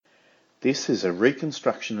This is a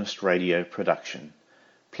Reconstructionist Radio production.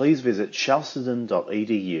 Please visit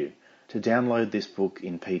chalcedon.edu to download this book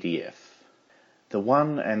in PDF. The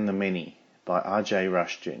One and the Many by R.J.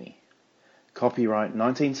 Rushdoony. Copyright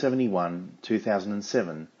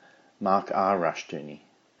 1971-2007, Mark R. Rushdoony.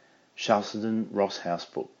 Chalcedon Ross House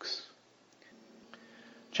Books.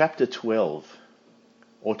 Chapter 12.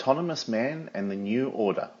 Autonomous Man and the New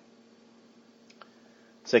Order.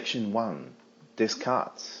 Section 1.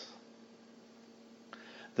 Descartes.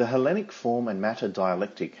 The Hellenic form and matter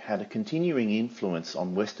dialectic had a continuing influence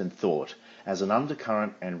on Western thought as an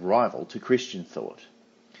undercurrent and rival to Christian thought.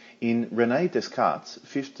 In René Descartes'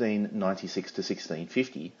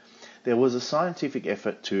 1596-1650, there was a scientific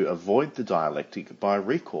effort to avoid the dialectic by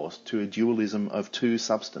recourse to a dualism of two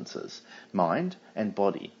substances, mind and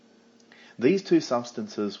body. These two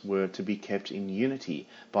substances were to be kept in unity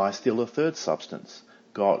by still a third substance,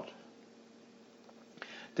 God.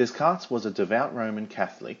 Descartes was a devout Roman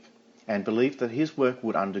Catholic and believed that his work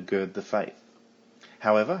would undergird the faith.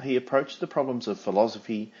 However, he approached the problems of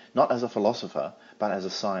philosophy not as a philosopher, but as a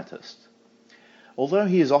scientist. Although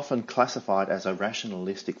he is often classified as a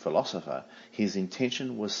rationalistic philosopher, his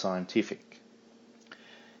intention was scientific.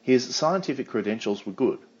 His scientific credentials were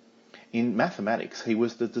good. In mathematics, he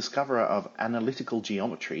was the discoverer of analytical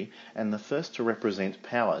geometry and the first to represent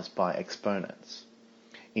powers by exponents.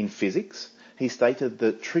 In physics, he stated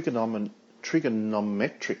the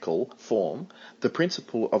trigonometrical form, the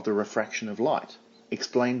principle of the refraction of light,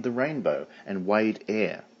 explained the rainbow, and weighed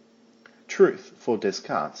air. Truth, for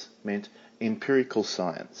Descartes, meant empirical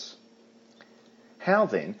science. How,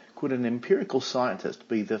 then, could an empirical scientist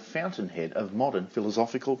be the fountainhead of modern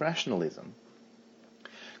philosophical rationalism?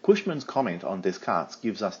 Cushman's comment on Descartes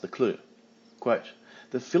gives us the clue. Quote,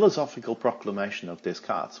 "The philosophical proclamation of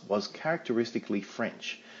Descartes was characteristically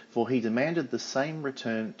French, for he demanded the same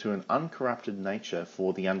return to an uncorrupted nature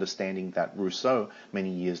for the understanding that Rousseau many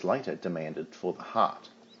years later demanded for the heart."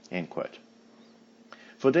 End quote.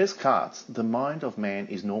 For Descartes, the mind of man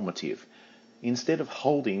is normative. Instead of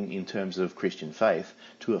holding, in terms of Christian faith,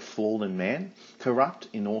 to a fallen man, corrupt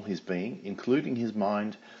in all his being, including his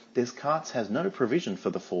mind, Descartes has no provision for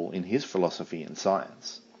the fall in his philosophy and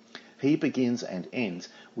science. He begins and ends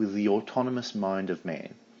with the autonomous mind of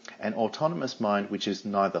man, an autonomous mind which is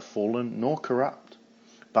neither fallen nor corrupt.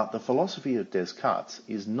 But the philosophy of Descartes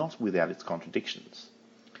is not without its contradictions.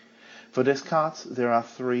 For Descartes, there are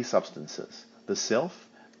three substances: the self,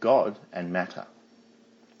 God, and matter.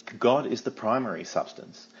 God is the primary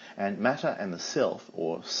substance, and matter and the self,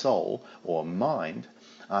 or soul, or mind,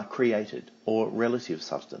 are created, or relative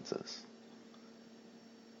substances.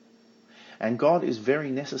 And God is very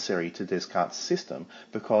necessary to Descartes' system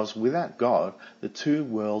because without God, the two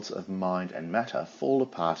worlds of mind and matter fall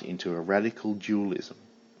apart into a radical dualism.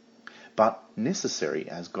 But necessary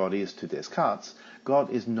as God is to Descartes, God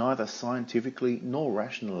is neither scientifically nor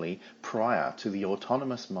rationally prior to the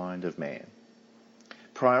autonomous mind of man.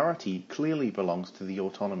 Priority clearly belongs to the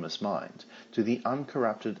autonomous mind, to the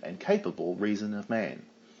uncorrupted and capable reason of man,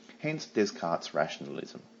 hence Descartes'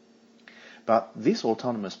 rationalism. But this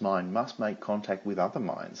autonomous mind must make contact with other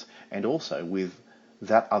minds, and also with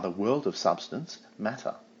that other world of substance,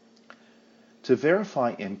 matter. To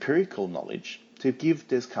verify empirical knowledge, to give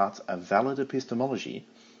Descartes a valid epistemology,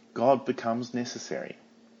 God becomes necessary.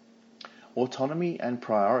 Autonomy and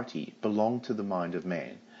priority belong to the mind of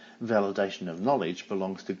man. Validation of knowledge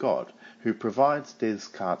belongs to God, who provides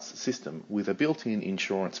Descartes' system with a built-in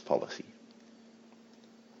insurance policy.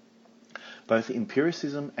 Both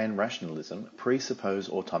empiricism and rationalism presuppose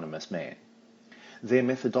autonomous man. Their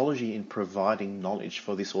methodology in providing knowledge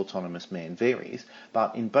for this autonomous man varies,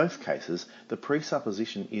 but in both cases the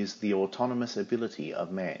presupposition is the autonomous ability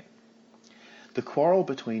of man. The quarrel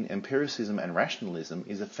between empiricism and rationalism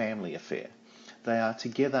is a family affair. They are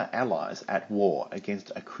together allies at war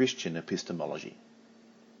against a Christian epistemology.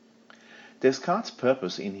 Descartes'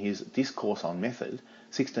 purpose in his Discourse on Method,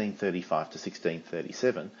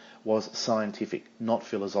 1635-1637, was scientific, not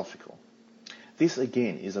philosophical. This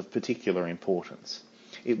again is of particular importance.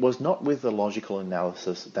 It was not with the logical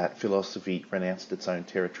analysis that philosophy renounced its own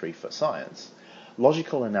territory for science.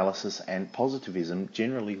 Logical analysis and positivism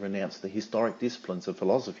generally renounce the historic disciplines of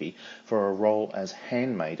philosophy for a role as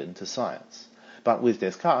handmaiden to science. But with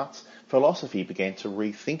Descartes, philosophy began to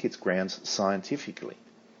rethink its grounds scientifically.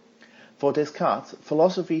 For Descartes,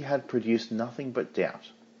 philosophy had produced nothing but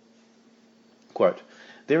doubt. Quote,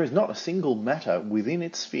 "There is not a single matter within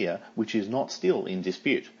its sphere which is not still in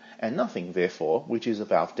dispute, and nothing, therefore, which is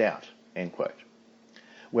above doubt." End quote.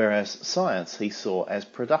 whereas science he saw as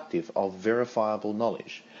productive of verifiable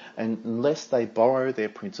knowledge, unless they borrow their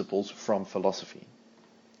principles from philosophy.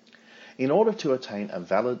 In order to attain a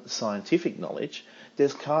valid scientific knowledge,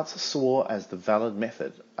 Descartes swore as the valid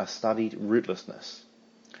method a studied rootlessness,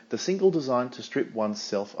 the single designed to strip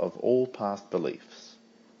oneself of all past beliefs.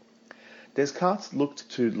 Descartes looked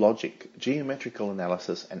to logic, geometrical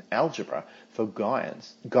analysis, and algebra for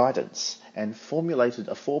guidance and formulated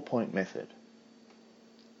a 4-point method.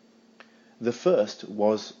 The first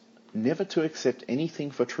was never to accept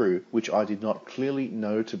anything for true which I did not clearly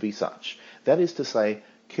know to be such, that is to say,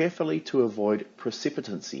 carefully to avoid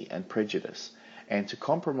precipitancy and prejudice, and to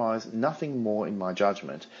compromise nothing more in my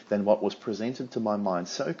judgment than what was presented to my mind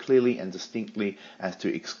so clearly and distinctly as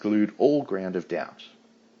to exclude all ground of doubt.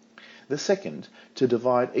 The second, to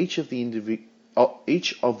divide each of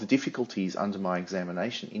the difficulties under my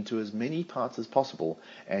examination into as many parts as possible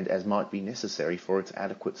and as might be necessary for its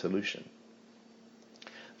adequate solution.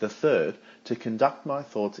 The third, to conduct my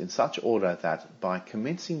thoughts in such order that, by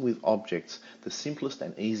commencing with objects the simplest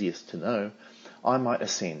and easiest to know, I might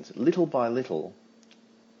ascend by little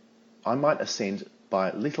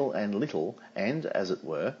and little, and, as it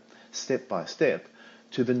were, step by step,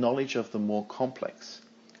 to the knowledge of the more complex,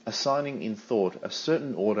 assigning in thought a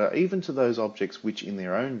certain order even to those objects which in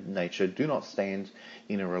their own nature do not stand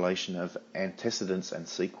in a relation of antecedence and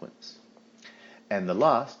sequence. And the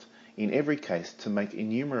last, in every case, to make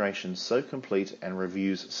enumerations so complete and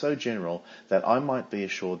reviews so general that I might be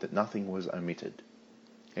assured that nothing was omitted."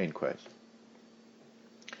 End quote.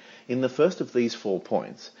 In the first of these 4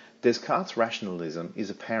 points, Descartes' rationalism is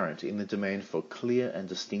apparent in the demand for clear and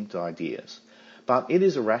distinct ideas, but it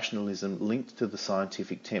is a rationalism linked to the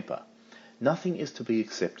scientific temper. Nothing is to be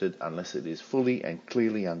accepted unless it is fully and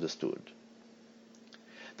clearly understood.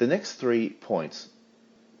 The next 3 points,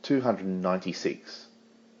 296,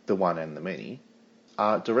 the one and the many,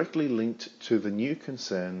 are directly linked to the new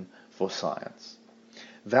concern for science.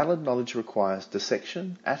 Valid knowledge requires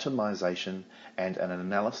dissection, atomization, and an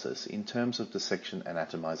analysis in terms of dissection and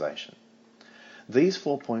atomization. These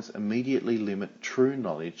 4 points immediately limit true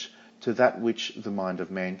knowledge to that which the mind of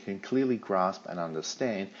man can clearly grasp and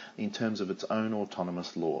understand in terms of its own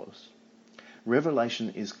autonomous laws. Revelation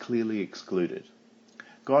is clearly excluded.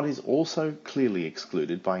 God is also clearly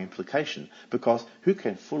excluded by implication, because who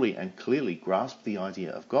can fully and clearly grasp the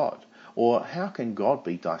idea of God? Or how can God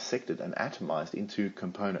be dissected and atomized into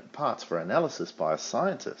component parts for analysis by a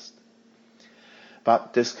scientist?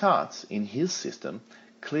 But Descartes, in his system,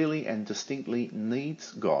 clearly and distinctly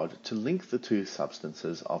needs God to link the two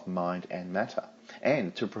substances of mind and matter,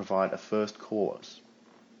 and to provide a first cause.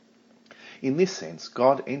 In this sense,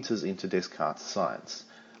 God enters into Descartes' science.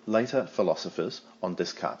 Later philosophers, on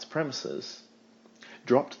Descartes' premises,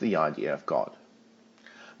 dropped the idea of God.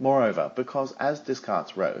 Moreover, because, as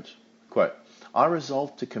Descartes wrote, quote, "I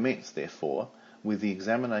resolved to commence, therefore, with the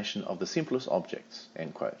examination of the simplest objects,"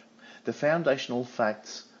 end quote. The foundational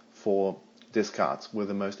facts for Descartes were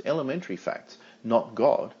the most elementary facts, not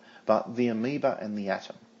God, but the amoeba and the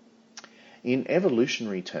atom. In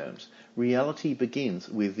evolutionary terms, reality begins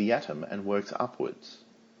with the atom and works upwards.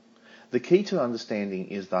 The key to understanding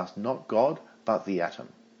is thus not God, but the atom.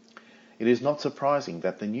 It is not surprising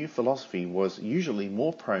that the new philosophy was usually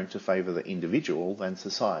more prone to favour the individual than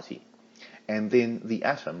society, and then the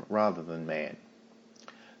atom rather than man.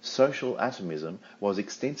 Social atomism was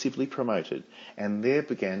extensively promoted, and there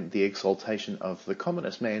began the exaltation of the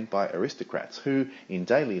commonest man by aristocrats who, in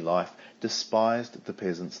daily life, despised the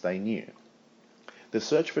peasants they knew. The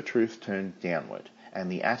search for truth turned downward,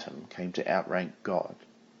 and the atom came to outrank God.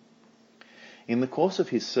 In the course of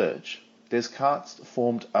his search, Descartes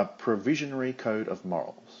formed a provisionary code of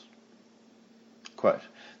morals. Quote,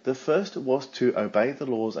 "The first was to obey the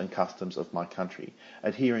laws and customs of my country,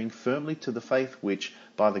 adhering firmly to the faith which,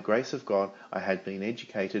 by the grace of God, I had been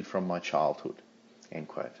educated from my childhood." End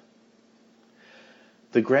quote.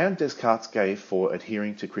 The ground Descartes gave for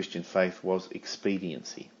adhering to Christian faith was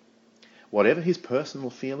expediency. Whatever his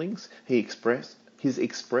personal feelings, his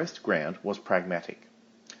expressed ground was pragmatic.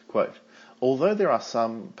 Quote, "Although there are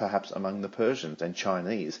some, perhaps among the Persians and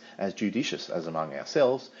Chinese, as judicious as among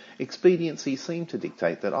ourselves, expediency seemed to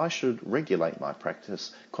dictate that I should regulate my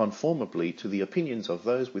practice conformably to the opinions of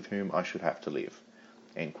those with whom I should have to live."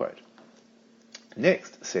 End quote.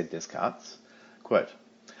 Next, said Descartes, quote,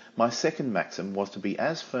 "My second maxim was to be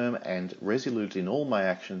as firm and resolute in all my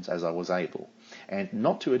actions as I was able, and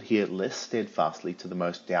not to adhere less steadfastly to the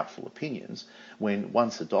most doubtful opinions, when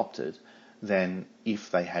once adopted, than if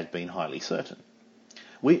they had been highly certain.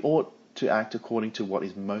 We ought to act according to what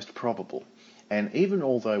is most probable, and even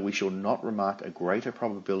although we shall not remark a greater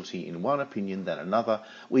probability in one opinion than another,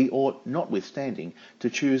 we ought, notwithstanding, to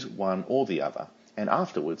choose one or the other, and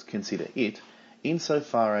afterwards consider it, in so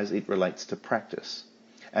far as it relates to practice,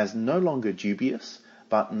 as no longer dubious,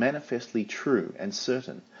 but manifestly true and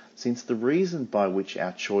certain, since the reason by which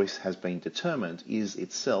our choice has been determined is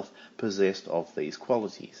itself possessed of these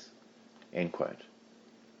qualities." End quote.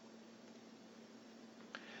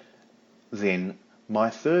 Then, my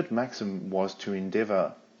third maxim was to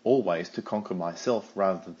endeavour always to conquer myself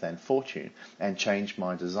rather than fortune, and change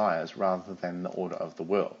my desires rather than the order of the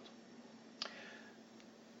world.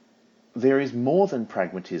 There is more than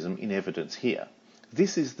pragmatism in evidence here.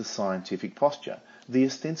 This is the scientific posture, the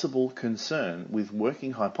ostensible concern with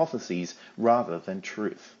working hypotheses rather than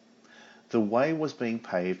truth. The way was being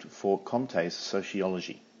paved for Comte's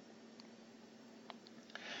sociology.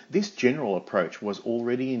 This general approach was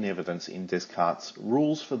already in evidence in Descartes'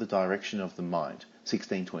 Rules for the Direction of the Mind,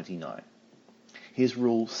 1629. His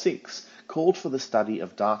Rule 6 called for the study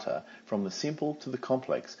of data from the simple to the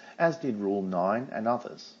complex, as did Rule 9 and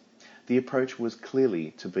others. The approach was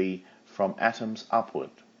clearly to be from atoms upward.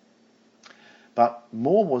 But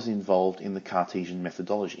more was involved in the Cartesian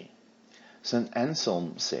methodology. St.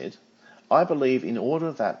 Anselm said, "I believe in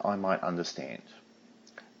order that I might understand."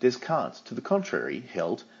 Descartes, to the contrary,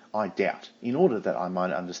 held, "I doubt, in order that I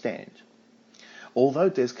might understand." Although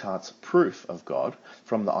Descartes' proof of God,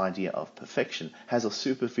 from the idea of perfection, has a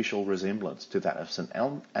superficial resemblance to that of St.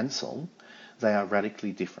 Anselm, they are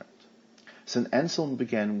radically different. St. Anselm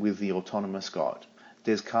began with the autonomous God,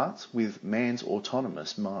 Descartes with man's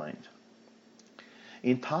autonomous mind.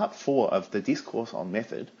 In part 4 of the Discourse on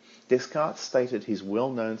Method, Descartes stated his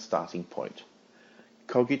well-known starting point: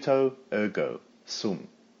 "Cogito ergo sum."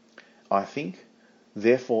 I think,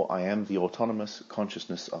 therefore I am the autonomous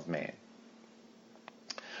consciousness of man.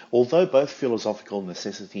 Although both philosophical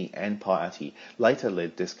necessity and piety later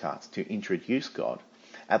led Descartes to introduce God,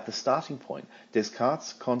 at the starting point,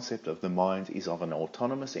 Descartes' concept of the mind is of an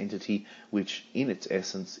autonomous entity which, in its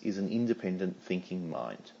essence, is an independent thinking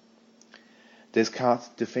mind. Descartes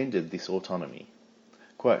defended this autonomy.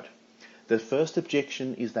 Quote, "The first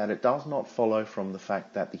objection is that it does not follow from the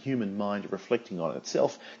fact that the human mind reflecting on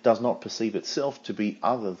itself does not perceive itself to be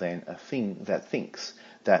other than a thing that thinks,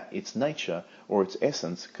 that its nature or its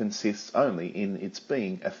essence consists only in its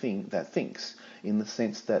being a thing that thinks, in the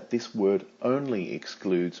sense that this word only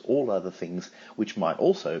excludes all other things which might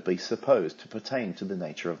also be supposed to pertain to the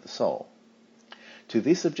nature of the soul. To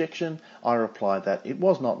this objection I reply that it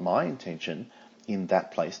was not my intention in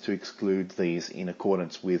that place to exclude these in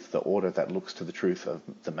accordance with the order that looks to the truth of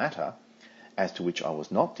the matter, as to which I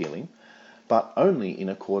was not dealing, but only in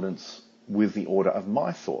accordance with the order of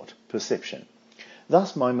my thought, perception.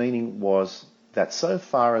 Thus my meaning was that so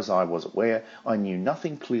far as I was aware, I knew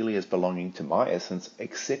nothing clearly as belonging to my essence,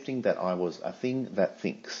 excepting that I was a thing that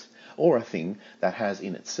thinks, or a thing that has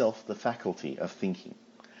in itself the faculty of thinking.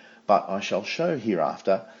 But I shall show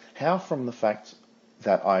hereafter how from the fact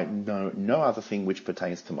that I know no other thing which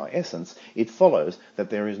pertains to my essence, it follows that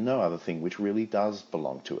there is no other thing which really does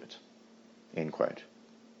belong to it." End quote.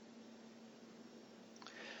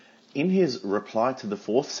 In his reply to the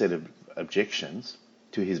fourth set of objections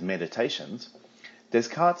to his Meditations,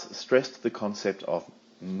 Descartes stressed the concept of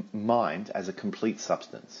mind as a complete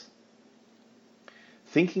substance.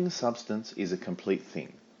 Thinking substance is a complete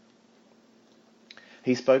thing.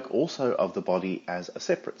 He spoke also of the body as a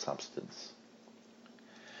separate substance.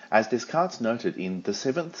 As Descartes noted in the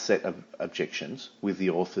seventh set of objections with the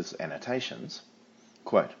author's annotations,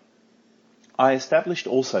 quote, "I established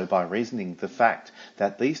also by reasoning the fact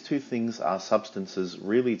that these two things are substances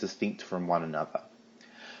really distinct from one another.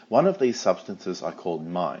 One of these substances I called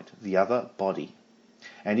mind, the other body.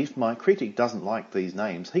 And if my critic doesn't like these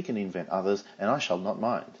names, he can invent others, and I shall not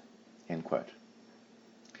mind." End quote.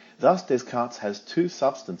 Thus Descartes has two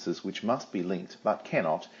substances which must be linked, but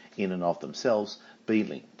cannot, in and of themselves, be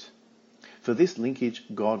linked. For this linkage,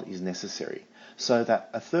 God is necessary, so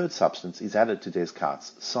that a third substance is added to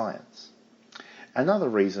Descartes' science. Another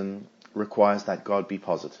reason requires that God be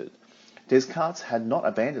posited. Descartes had not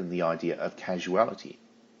abandoned the idea of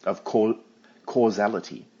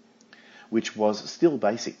causality, which was still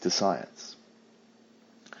basic to science.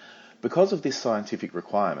 Because of this scientific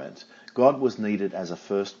requirement, God was needed as a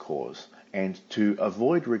first cause, and to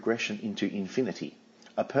avoid regression into infinity,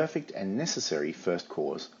 a perfect and necessary first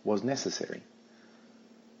cause was necessary.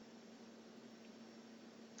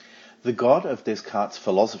 The God of Descartes'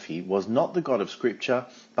 philosophy was not the God of Scripture,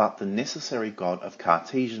 but the necessary God of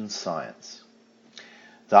Cartesian science.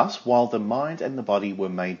 Thus, while the mind and the body were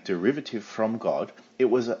made derivative from God, it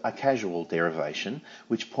was a casual derivation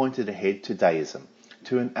which pointed ahead to deism,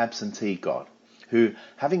 to an absentee God, who,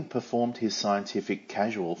 having performed his scientific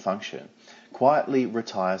casual function, quietly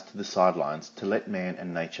retires to the sidelines to let man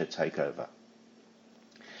and nature take over.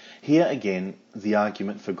 Here again, the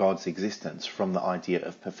argument for God's existence from the idea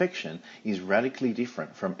of perfection is radically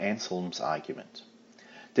different from Anselm's argument.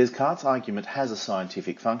 Descartes' argument has a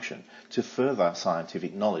scientific function to further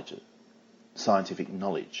scientific knowledge.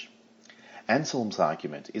 Anselm's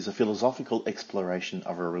argument is a philosophical exploration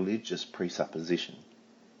of a religious presupposition.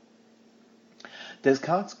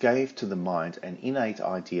 Descartes gave to the mind an innate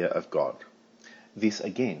idea of God. This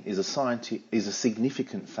again is a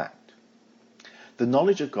significant fact. The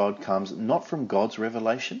knowledge of God comes not from God's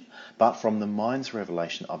revelation, but from the mind's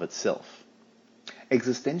revelation of itself.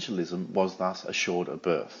 Existentialism was thus assured a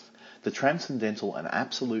birth. The transcendental and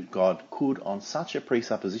absolute God could, on such a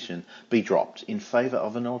presupposition, be dropped in favour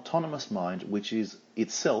of an autonomous mind which is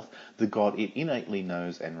itself the God it innately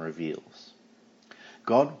knows and reveals.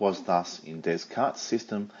 God was thus, in Descartes'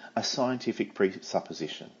 system, a scientific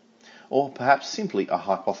presupposition, or perhaps simply a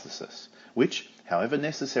hypothesis, which, however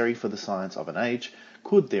necessary for the science of an age,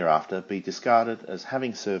 could thereafter be discarded as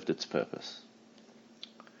having served its purpose.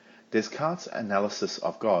 Descartes' analysis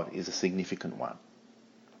of God is a significant one.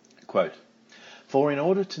 Quote, "For in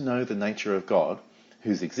order to know the nature of God,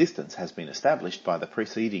 whose existence has been established by the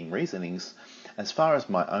preceding reasonings, as far as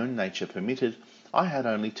my own nature permitted, I had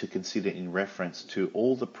only to consider in reference to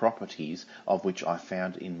all the properties of which I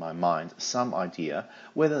found in my mind some idea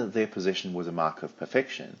whether their possession was a mark of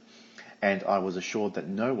perfection, and I was assured that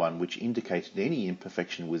no one which indicated any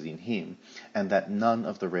imperfection was in him, and that none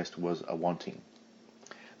of the rest was a wanting.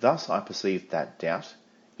 Thus I perceived that doubt,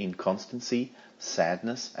 inconstancy,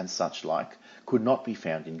 sadness, and such like, could not be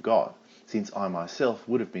found in God, since I myself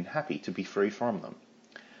would have been happy to be free from them.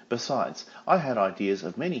 Besides, I had ideas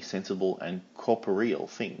of many sensible and corporeal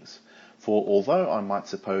things, for although I might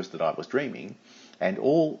suppose that I was dreaming, and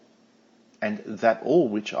that all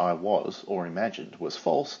which I was or imagined was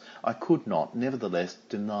false, I could not, nevertheless,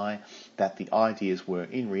 deny that the ideas were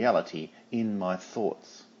in reality in my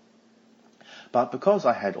thoughts. But because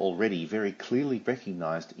I had already very clearly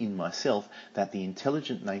recognized in myself that the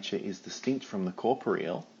intelligent nature is distinct from the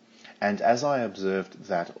corporeal, and as I observed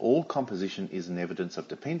that all composition is an evidence of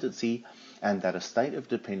dependency, and that a state of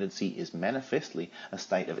dependency is manifestly a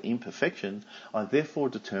state of imperfection, I therefore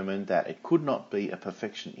determined that it could not be a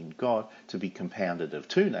perfection in God to be compounded of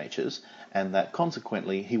two natures, and that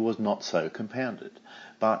consequently he was not so compounded,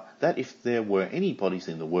 but that if there were any bodies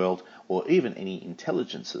in the world, or even any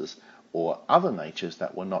intelligences, or other natures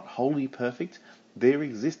that were not wholly perfect, their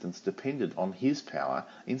existence depended on his power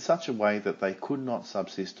in such a way that they could not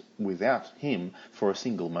subsist without him for a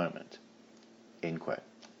single moment." End quote.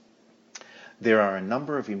 There are a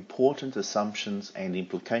number of important assumptions and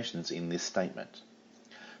implications in this statement.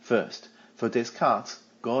 First, for Descartes,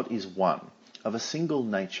 God is one, of a single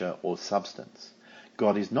nature or substance.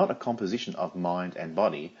 God is not a composition of mind and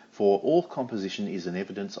body, for all composition is an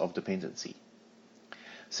evidence of dependency.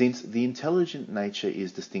 Since the intelligent nature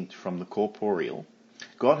is distinct from the corporeal,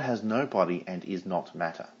 God has no body and is not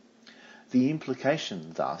matter. The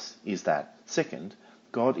implication thus is that, second,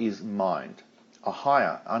 God is mind, a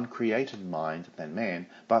higher, uncreated mind than man,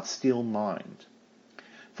 but still mind.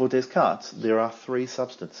 For Descartes, there are three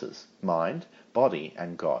substances, mind, body,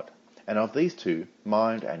 and God, and of these two,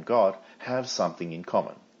 mind and God have something in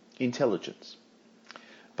common, intelligence.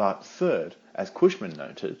 But third, as Cushman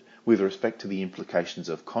noted, with respect to the implications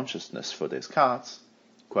of consciousness for Descartes,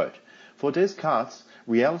 quote, "For Descartes,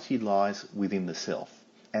 reality lies within the self,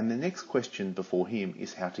 and the next question before him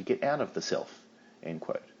is how to get out of the self." End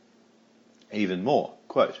quote. Even more,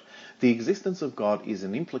 quote, "The existence of God is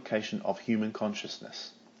an implication of human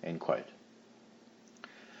consciousness." End quote.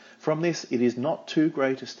 From this, it is not too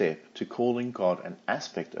great a step to calling God an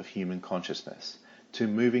aspect of human consciousness, to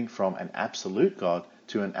moving from an absolute God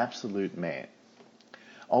to an absolute man.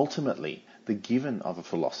 Ultimately, the given of a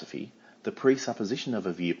philosophy, the presupposition of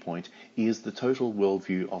a viewpoint, is the total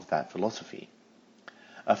worldview of that philosophy.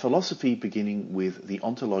 A philosophy beginning with the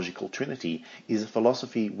ontological trinity is a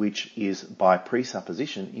philosophy which is by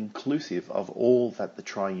presupposition inclusive of all that the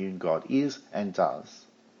triune God is and does.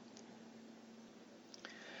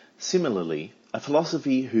 Similarly, a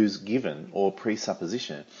philosophy whose given or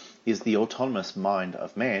presupposition is the autonomous mind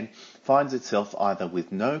of man finds itself either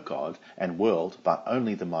with no God and world but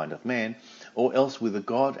only the mind of man, or else with a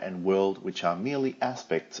God and world which are merely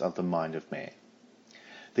aspects of the mind of man.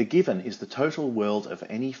 The given is the total world of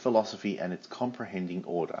any philosophy and its comprehending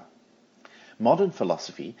order. Modern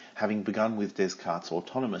philosophy, having begun with Descartes'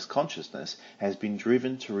 autonomous consciousness, has been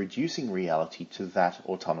driven to reducing reality to that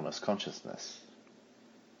autonomous consciousness.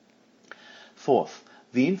 Fourth,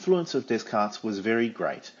 the influence of Descartes was very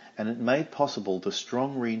great, and it made possible the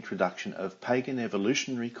strong reintroduction of pagan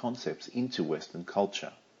evolutionary concepts into Western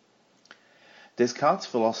culture. Descartes'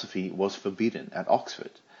 philosophy was forbidden at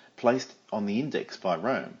Oxford, placed on the index by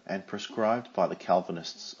Rome, and prescribed by the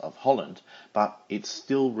Calvinists of Holland, but it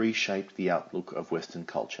still reshaped the outlook of Western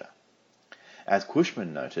culture. As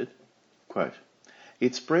Cushman noted, quote,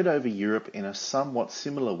 "It spread over Europe in a somewhat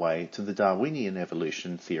similar way to the Darwinian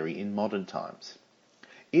evolution theory in modern times.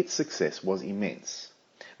 Its success was immense.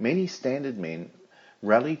 Many standard men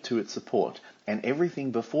rallied to its support, and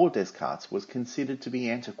everything before Descartes was considered to be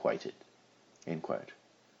antiquated." End quote.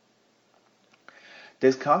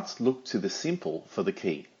 Descartes looked to the simple for the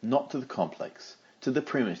key, not to the complex, to the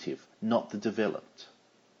primitive, not the developed.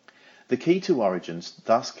 The key to origins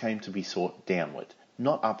thus came to be sought downward,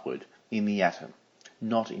 not upward, in the atom,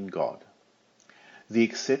 not in God. The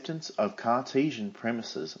acceptance of Cartesian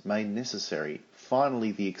premises made necessary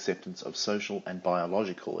finally the acceptance of social and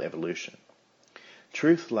biological evolution.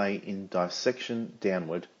 Truth lay in dissection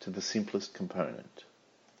downward to the simplest component.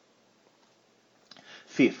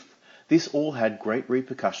 Fifth, this all had great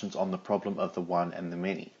repercussions on the problem of the one and the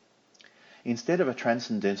many. Instead of a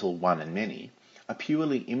transcendental one and many, a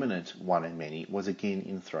purely immanent one and many was again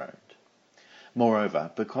enthroned.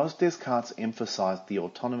 Moreover, because Descartes emphasized the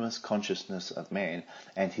autonomous consciousness of man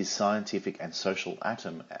and his scientific and social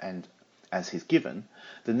atom and as his given,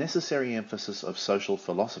 the necessary emphasis of social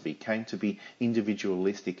philosophy came to be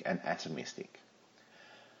individualistic and atomistic.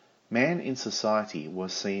 Man in society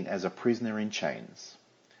was seen as a prisoner in chains.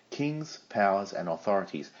 Kings, powers, and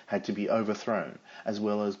authorities had to be overthrown, as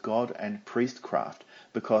well as God and priestcraft,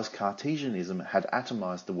 because Cartesianism had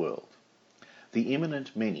atomized the world. The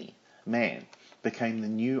immanent many, man, became the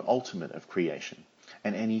new ultimate of creation,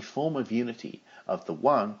 and any form of unity of the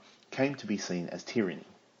one came to be seen as tyranny.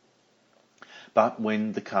 But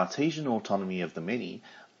when the Cartesian autonomy of the many,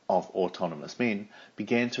 of autonomous men,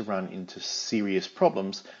 began to run into serious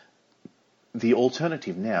problems, the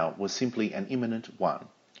alternative now was simply an immanent one,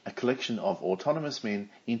 a collection of autonomous men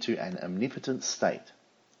into an omnipotent state.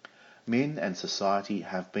 Men and society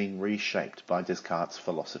have been reshaped by Descartes'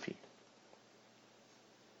 philosophy.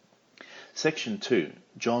 Section 2.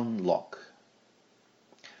 John Locke.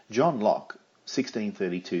 John Locke,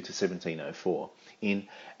 1632 to 1704, in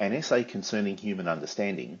An Essay Concerning Human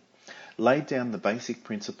Understanding, laid down the basic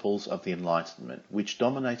principles of the Enlightenment which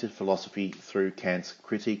dominated philosophy through Kant's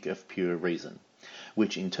Critique of Pure Reason,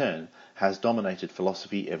 which in turn has dominated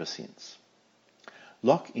philosophy ever since.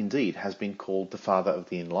 Locke indeed has been called the father of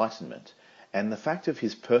the Enlightenment, and the fact of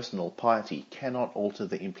his personal piety cannot alter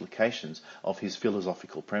the implications of his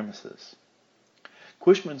philosophical premises.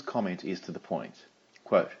 Cushman's comment is to the point.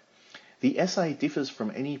 Quote, "The essay differs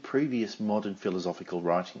from any previous modern philosophical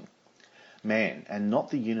writing. Man, and not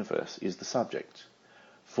the universe, is the subject.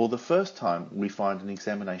 For the first time we find an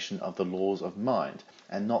examination of the laws of mind,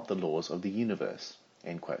 and not the laws of the universe."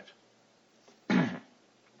 End quote.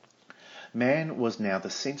 Man was now the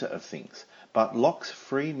centre of things, but Locke's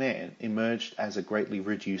free man emerged as a greatly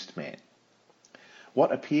reduced man.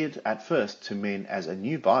 What appeared at first to men as a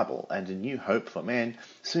new Bible and a new hope for man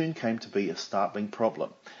soon came to be a startling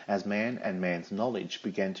problem, as man and man's knowledge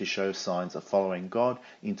began to show signs of following God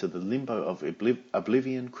into the limbo of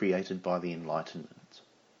oblivion created by the Enlightenment.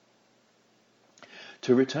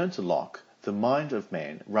 To return to Locke, the mind of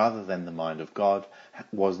man, rather than the mind of God,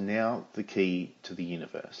 was now the key to the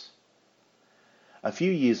universe. A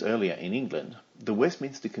few years earlier in England, the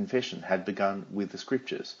Westminster Confession had begun with the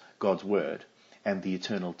Scriptures, God's Word, and the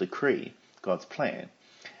eternal decree, God's plan,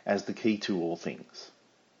 as the key to all things.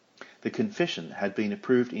 The Confession had been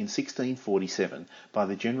approved in 1647 by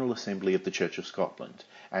the General Assembly of the Church of Scotland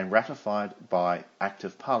and ratified by Act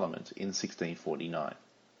of Parliament in 1649.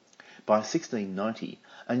 By 1690,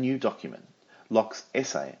 a new document, Locke's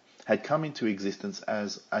Essay, had come into existence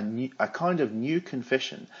as a kind of new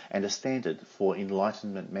confession and a standard for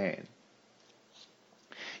Enlightenment man.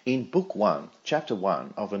 In Book 1, Chapter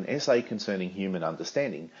 1 of An Essay Concerning Human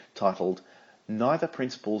Understanding, titled "Neither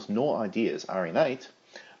Principles Nor Ideas Are Innate,"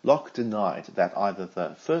 Locke denied that either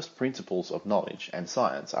the first principles of knowledge and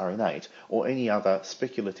science are innate or any other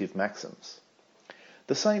speculative maxims.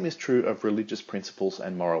 The same is true of religious principles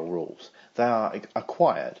and moral rules. They are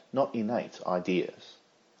acquired, not innate, ideas.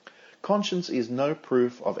 Conscience is no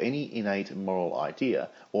proof of any innate moral idea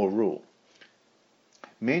or rule.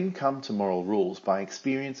 Men come to moral rules by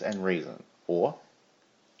experience and reason, or,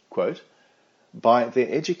 quote, by their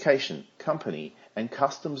education, company, and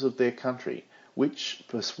customs of their country, which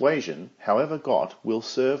persuasion, however got, will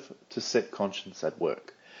serve to set conscience at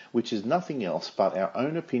work, which is nothing else but our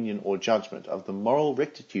own opinion or judgment of the moral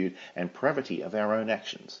rectitude and pravity of our own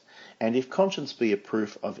actions. And if conscience be a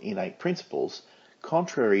proof of innate principles,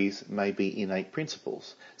 contraries may be innate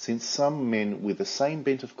principles, since some men with the same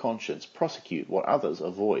bent of conscience prosecute what others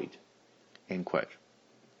avoid." End quote.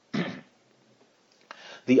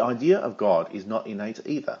 The idea of God is not innate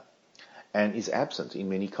either, and is absent in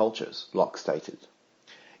many cultures, Locke stated.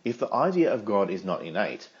 If the idea of God is not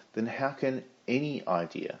innate, then how can any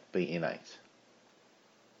idea be innate?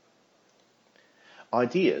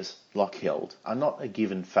 Ideas, Locke held, are not a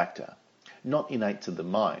given factor, not innate to the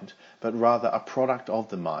mind, but rather a product of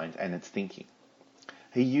the mind and its thinking.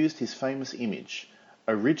 He used his famous image,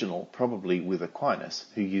 original probably with Aquinas,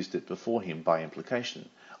 who used it before him by implication,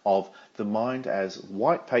 of the mind as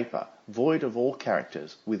white paper, void of all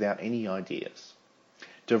characters, without any ideas,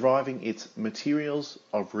 deriving its materials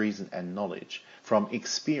of reason and knowledge from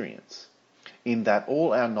experience, in that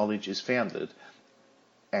all our knowledge is founded,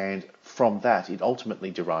 and from that it ultimately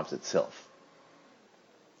derives itself.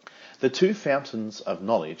 The two fountains of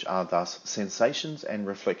knowledge are thus sensations and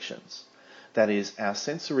reflections, that is, our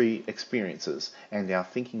sensory experiences and our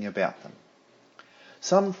thinking about them.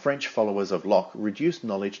 Some French followers of Locke reduced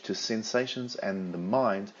knowledge to sensations and the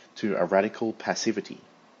mind to a radical passivity.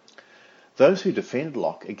 Those who defend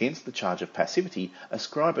Locke against the charge of passivity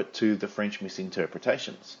ascribe it to the French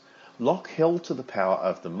misinterpretations. Locke held to the power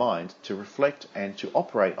of the mind to reflect and to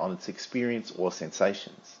operate on its experience or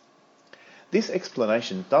sensations. This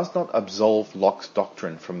explanation does not absolve Locke's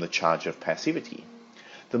doctrine from the charge of passivity.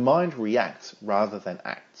 The mind reacts rather than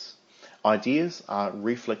acts. Ideas are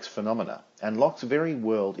reflex phenomena, and Locke's very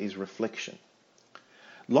world is reflection.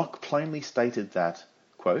 Locke plainly stated that,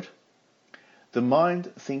 quote, "The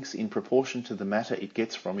mind thinks in proportion to the matter it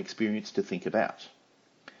gets from experience to think about,"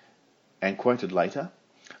 and quoted later,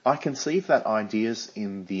 "I conceive that ideas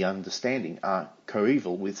in the understanding are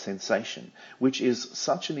coeval with sensation, which is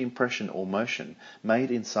such an impression or motion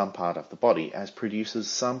made in some part of the body as produces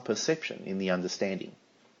some perception in the understanding."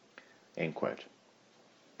 End quote.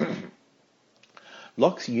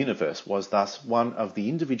 Locke's universe was thus one of the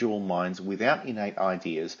individual minds without innate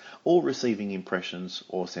ideas, all receiving impressions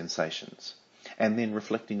or sensations, and then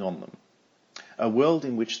reflecting on them. A world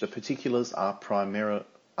in which the particulars are primary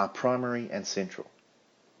and central.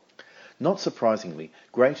 Not surprisingly,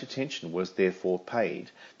 great attention was therefore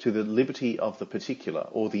paid to the liberty of the particular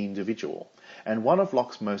or the individual, and one of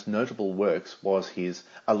Locke's most notable works was his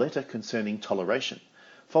A Letter Concerning Toleration,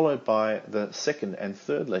 followed by the second and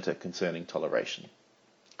third letter concerning toleration.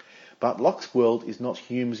 But Locke's world is not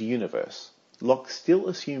Hume's universe. Locke still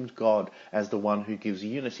assumed God as the one who gives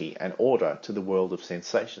unity and order to the world of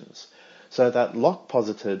sensations, so that Locke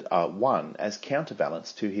posited a one as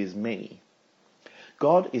counterbalance to his many.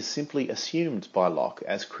 God is simply assumed by Locke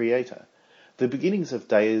as creator. The beginnings of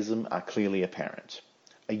deism are clearly apparent.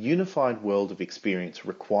 A unified world of experience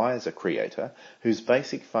requires a creator whose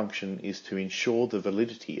basic function is to ensure the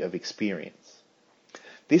validity of experience.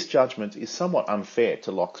 This judgment is somewhat unfair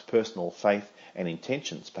to Locke's personal faith and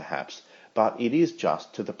intentions, perhaps, but it is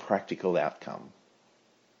just to the practical outcome.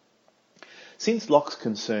 Since Locke's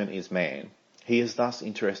concern is man, he is thus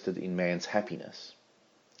interested in man's happiness.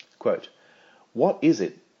 Quote, What is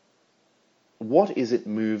it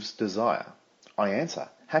moves desire? I answer,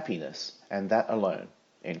 happiness, and that alone."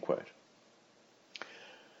 End quote.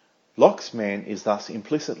 Locke's man is thus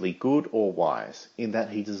implicitly good or wise, in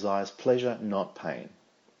that he desires pleasure, not pain.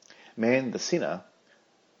 Man, the sinner,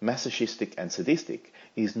 masochistic and sadistic,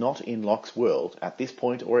 is not in Locke's world at this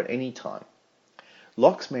point or at any time.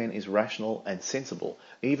 Locke's man is rational and sensible,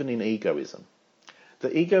 even in egoism.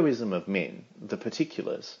 The egoism of men, the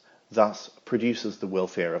particulars, thus produces the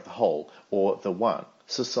welfare of the whole, or the one,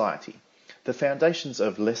 society. The foundations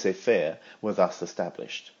of laissez-faire were thus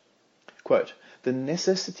established. Quote, "The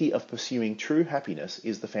necessity of pursuing true happiness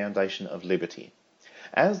is the foundation of liberty.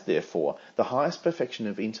 As, therefore, the highest perfection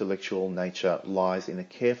of intellectual nature lies in a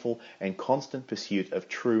careful and constant pursuit of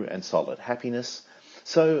true and solid happiness,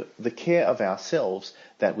 so the care of ourselves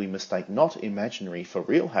that we mistake not imaginary for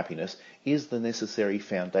real happiness is the necessary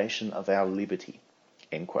foundation of our liberty."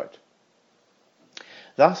 End quote.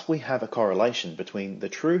 Thus we have a correlation between the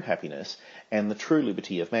true happiness and the true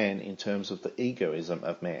liberty of man in terms of the egoism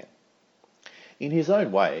of man. In his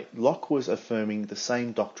own way, Locke was affirming the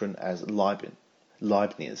same doctrine as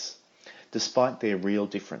Leibniz, despite their real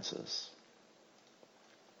differences.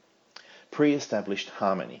 Pre-established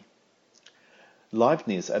harmony.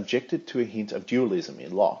 Leibniz objected to a hint of dualism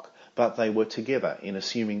in Locke, but they were together in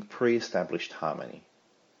assuming pre-established harmony.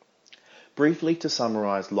 Briefly to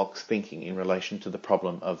summarise Locke's thinking in relation to the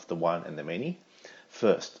problem of the one and the many.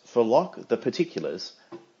 First, for Locke, the particulars,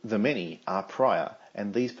 the many, are prior,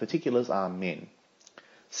 and these particulars are men.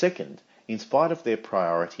 Second, in spite of their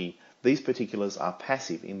priority, these particulars are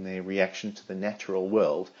passive in their reaction to the natural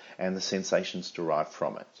world and the sensations derived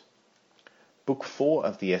from it. Book 4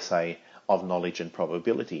 of the essay Of Knowledge and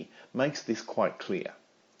Probability makes this quite clear.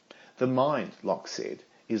 The mind, Locke said,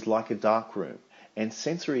 is like a dark room, and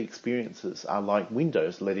sensory experiences are like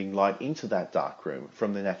windows letting light into that dark room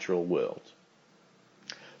from the natural world.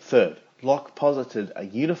 Third, Locke posited a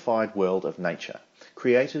unified world of nature,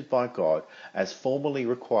 created by God as formally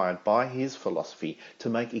required by his philosophy to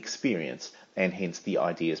make experience, and hence the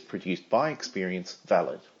ideas produced by experience,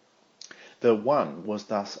 valid. The one was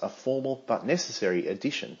thus a formal but necessary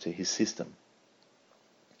addition to his system.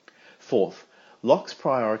 Fourth, Locke's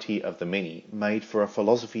priority of the many made for a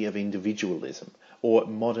philosophy of individualism, or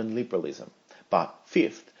modern liberalism. But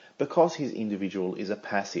fifth, because his individual is a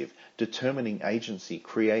passive, determining agency,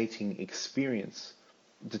 creating experience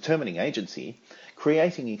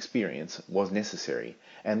was necessary,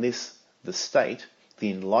 and this the state,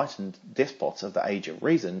 the enlightened despots of the age of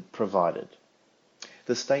reason, provided.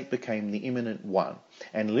 The state became the immanent one,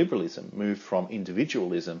 and liberalism moved from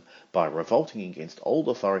individualism by revolting against old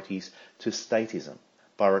authorities to statism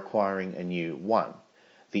by requiring a new one,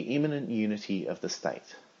 the immanent unity of the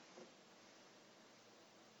state.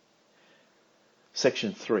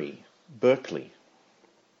 Section 3. Berkeley.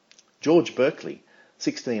 George Berkeley,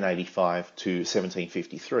 1685 to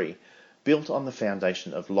 1753, built on the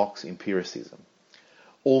foundation of Locke's empiricism.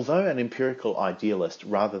 Although an empirical idealist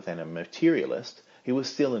rather than a materialist, he was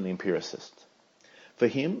still an empiricist. For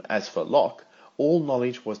him, as for Locke, all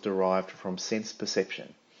knowledge was derived from sense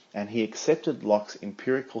perception, and he accepted Locke's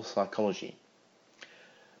empirical psychology.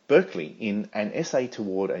 Berkeley, in An Essay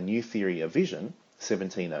Toward a New Theory of Vision,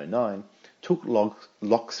 1709, took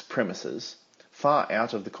Locke's premises far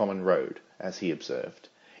out of the common road, as he observed,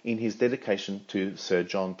 in his dedication to Sir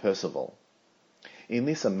John Percival. In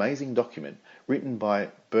this amazing document, written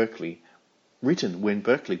when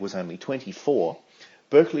Berkeley was only 24,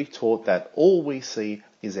 Berkeley taught that all we see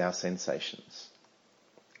is our sensations.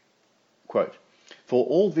 Quote, "For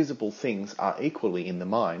all visible things are equally in the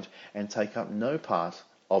mind and take up no part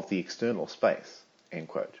of the external space." End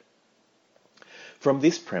quote. From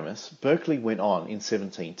this premise, Berkeley went on in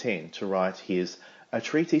 1710 to write his A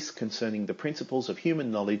Treatise Concerning the Principles of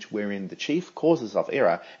Human Knowledge, wherein the chief causes of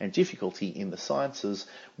error and difficulty in the sciences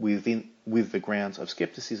with the grounds of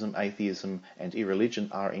scepticism, atheism, and irreligion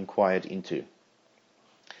are inquired into.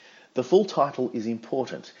 The full title is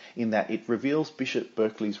important in that it reveals Bishop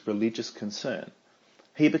Berkeley's religious concern.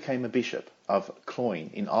 He became a bishop of Cloyne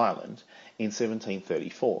in Ireland in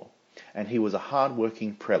 1734, and he was a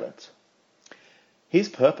hard-working prelate. His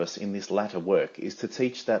purpose in this latter work is to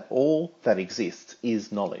teach that all that exists is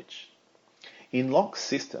knowledge. In Locke's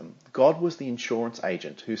system, God was the insurance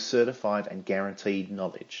agent who certified and guaranteed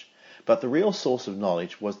knowledge, but the real source of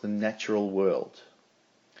knowledge was the natural world.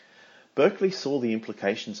 Berkeley saw the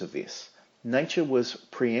implications of this. Nature was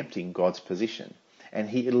preempting God's position, and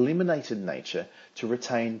he eliminated nature to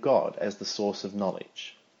retain God as the source of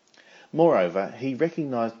knowledge. Moreover, he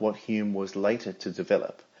recognized what Hume was later to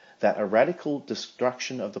develop, that a radical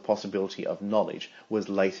destruction of the possibility of knowledge was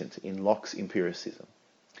latent in Locke's empiricism.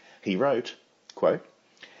 He wrote, quote,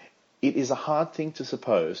 "It is a hard thing to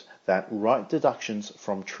suppose that right deductions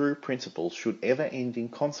from true principles should ever end in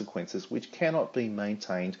consequences which cannot be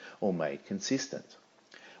maintained or made consistent.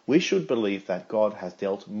 We should believe that God has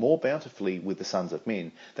dealt more bountifully with the sons of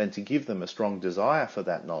men than to give them a strong desire for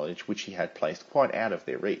that knowledge which he had placed quite out of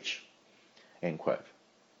their reach." End quote.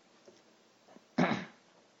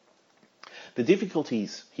 The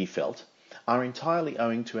difficulties, he felt, are entirely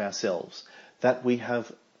owing to ourselves, that we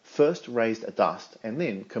have first raised a dust and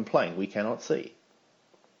then complain we cannot see.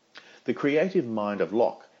 The creative mind of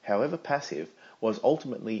Locke, however passive, was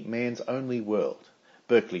ultimately man's only world,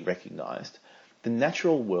 Berkeley recognised. The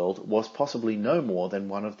natural world was possibly no more than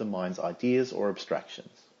one of the mind's ideas or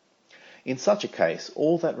abstractions. In such a case,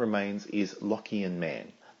 all that remains is Lockean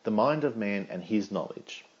man, the mind of man and his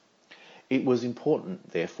knowledge. It was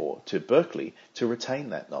important, therefore, to Berkeley to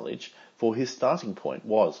retain that knowledge, for his starting point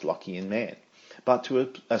was Lockean man, but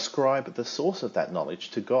to ascribe the source of that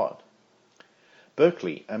knowledge to God.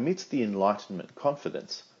 Berkeley, amidst the Enlightenment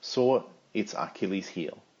confidence, saw its Achilles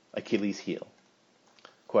heel.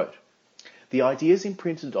 Quote, "The ideas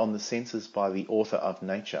imprinted on the senses by the author of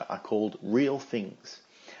nature are called real things,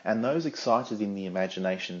 and those excited in the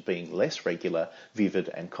imagination being less regular, vivid,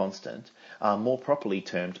 and constant, are more properly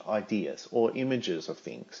termed ideas or images of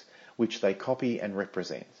things, which they copy and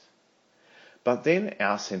represent. But then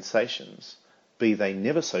our sensations, be they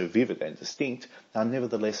never so vivid and distinct, are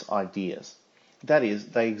nevertheless ideas. That is,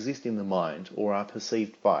 they exist in the mind or are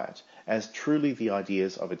perceived by it as truly the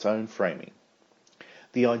ideas of its own framing.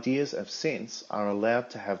 The ideas of sense are allowed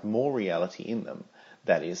to have more reality in them,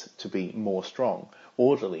 that is, to be more strong,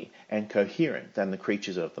 orderly, and coherent than the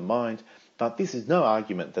creatures of the mind, but this is no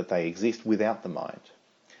argument that they exist without the mind.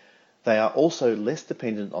 They are also less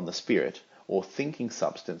dependent on the spirit, or thinking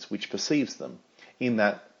substance which perceives them, in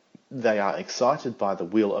that they are excited by the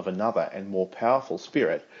will of another and more powerful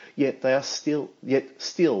spirit, yet still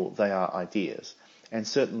they are ideas, and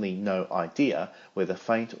certainly no idea, whether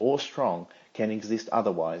faint or strong, can exist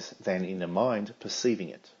otherwise than in a mind perceiving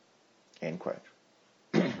it." End quote.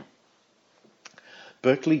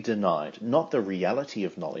 Berkeley denied not the reality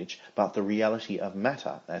of knowledge, but the reality of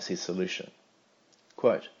matter as his solution.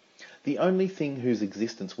 Quote, "The only thing whose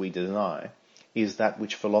existence we deny is that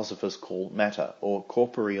which philosophers call matter or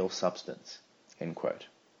corporeal substance." End quote.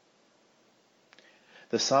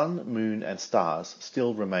 The sun, moon, and stars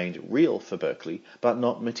still remained real for Berkeley, but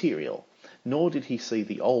not material, nor did he see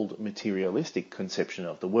the old materialistic conception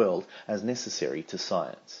of the world as necessary to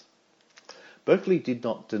science. Berkeley did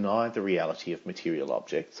not deny the reality of material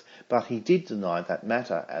objects, but he did deny that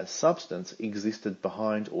matter as substance existed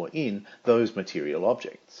behind or in those material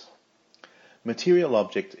objects. Material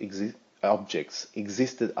objects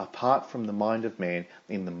existed apart from the mind of man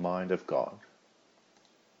in the mind of God.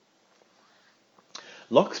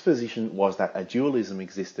 Locke's position was that a dualism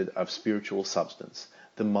existed of spiritual substance,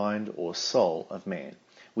 the mind or soul of man,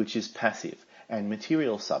 which is passive, and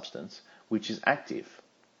material substance, which is active.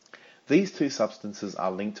 These two substances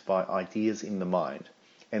are linked by ideas in the mind,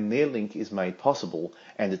 and their link is made possible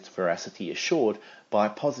and its veracity assured by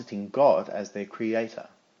positing God as their creator.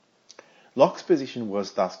 Locke's position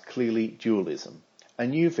was thus clearly dualism, a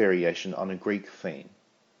new variation on a Greek theme.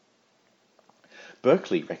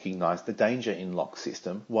 Berkeley recognized the danger in Locke's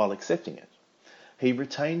system while accepting it. He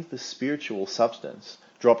retained the spiritual substance,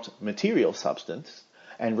 dropped material substance,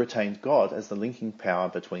 and retained God as the linking power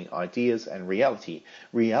between ideas and reality,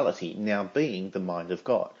 reality now being the mind of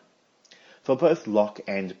God. For both Locke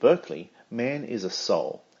and Berkeley, man is a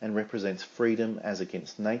soul and represents freedom as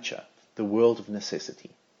against nature, the world of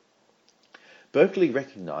necessity. Berkeley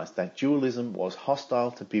recognized that dualism was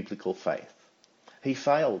hostile to biblical faith. He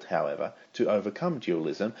failed, however, to overcome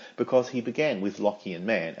dualism because he began with Lockean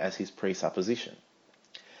man as his presupposition.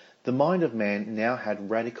 The mind of man now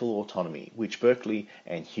had radical autonomy, which Berkeley,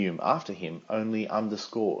 and Hume after him, only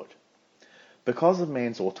underscored. Because of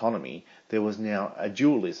man's autonomy, there was now a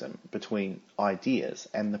dualism between ideas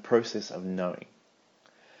and the process of knowing.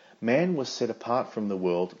 Man was set apart from the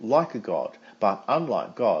world like a god, but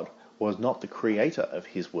unlike God, was not the creator of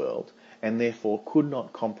his world, and therefore could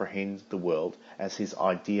not comprehend the world as his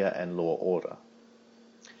idea and law order.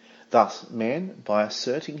 Thus, man, by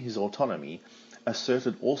asserting his autonomy,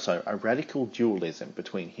 asserted also a radical dualism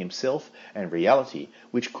between himself and reality,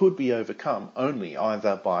 which could be overcome only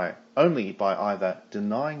by either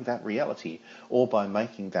denying that reality or by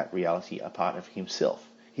making that reality a part of himself,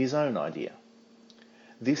 his own idea.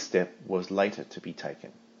 This step was later to be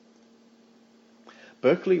taken.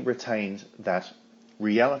 Berkeley retained that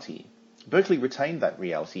reality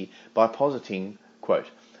by positing, quote,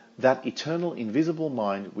 "that eternal invisible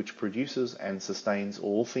mind which produces and sustains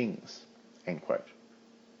all things." End quote.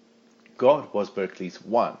 God was Berkeley's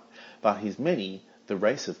one, but his many, the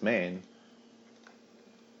race of man.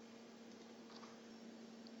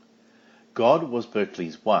 God was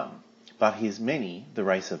Berkeley's one, but his many, the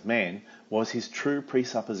race of man, was his true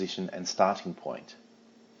presupposition and starting point.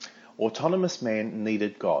 Autonomous man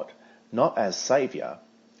needed God, not as saviour,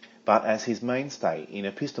 but as his mainstay in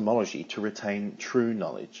epistemology to retain true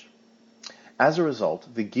knowledge. As a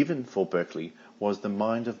result, the given for Berkeley was the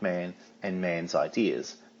mind of man and man's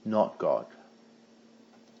ideas, not God.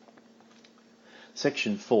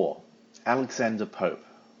 Section 4. Alexander Pope.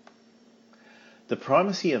 The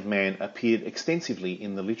primacy of man appeared extensively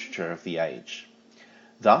in the literature of the age.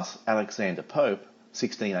 Thus, Alexander Pope,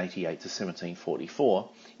 1688 to 1744,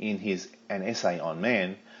 in his An Essay on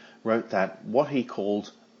Man, wrote what he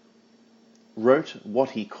called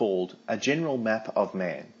a general map of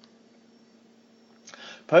man.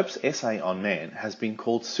 Pope's Essay on Man has been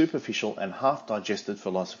called superficial and half-digested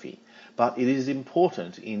philosophy, but it is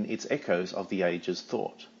important in its echoes of the age's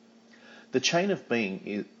thought. The chain of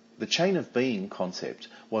being concept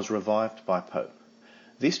was revived by Pope.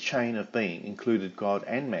 This chain of being included God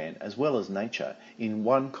and man as well as nature in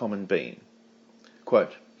one common being.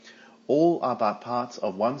 Quote, all are but parts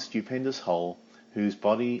of one stupendous whole, whose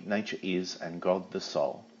body nature is and God the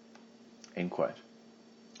soul. End quote.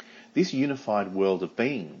 This unified world of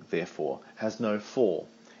being, therefore, has no fall.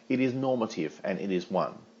 It is normative and it is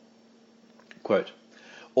one. Quote,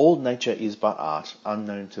 all nature is but art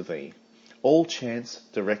unknown to thee, all chance,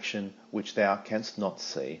 direction, which thou canst not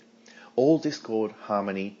see, all discord,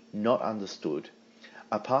 harmony, not understood,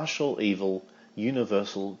 a partial evil,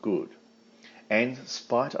 universal good, and,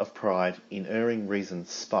 spite of pride, in erring reason's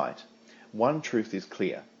spite, one truth is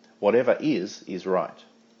clear, whatever is right.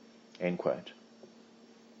 End quote.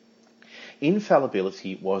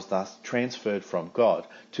 Infallibility was thus transferred from God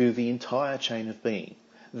to the entire chain of being.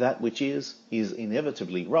 That which is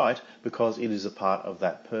inevitably right because it is a part of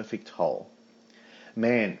that perfect whole.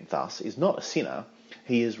 Man, thus, is not a sinner.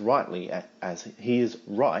 He is right as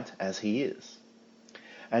he is.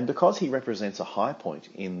 And because he represents a high point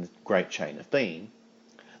in the great chain of being,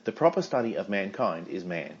 the proper study of mankind is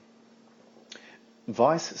man.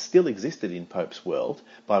 Vice still existed in Pope's world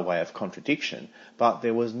by way of contradiction, but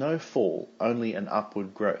there was no fall, only an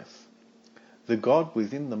upward growth. The God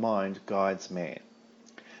within the mind guides man.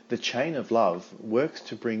 The chain of love works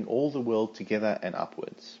to bring all the world together and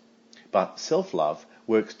upwards. But self-love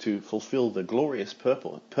works to fulfill the glorious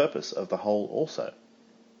purpose of the whole also.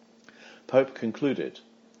 Pope concluded,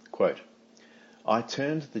 quote, I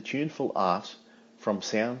turned the tuneful art from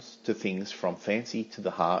sounds to things, from fancy to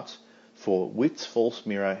the heart, for wit's false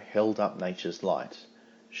mirror held up nature's light,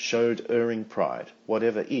 showed erring pride,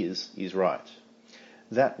 whatever is right.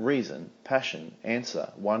 That reason, passion,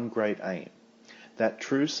 answer one great aim, that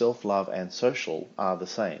true self-love and social are the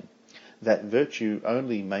same, that virtue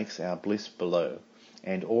only makes our bliss below,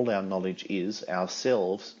 and all our knowledge is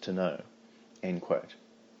ourselves to know. End quote.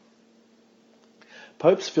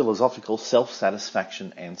 Pope's philosophical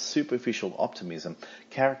self-satisfaction and superficial optimism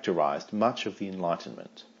characterized much of the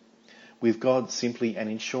Enlightenment. With God simply an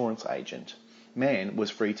insurance agent, man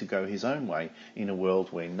was free to go his own way in a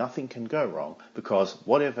world where nothing can go wrong because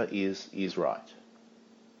whatever is right.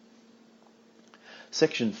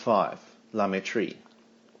 Section 5. La Métrie.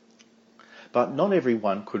 But not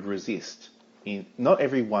everyone could rest in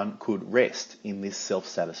this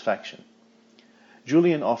self-satisfaction.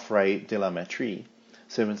 Julien Offray de la Métrie,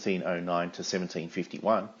 1709 to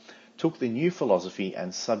 1751, took the new philosophy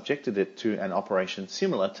and subjected it to an operation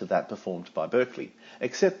similar to that performed by Berkeley,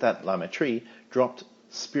 except that La Métrie dropped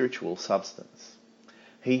spiritual substance.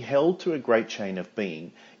 He held to a great chain of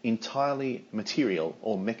being, entirely material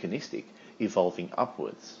or mechanistic, evolving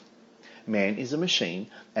upwards. Man is a machine,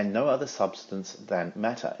 and no other substance than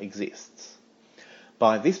matter exists.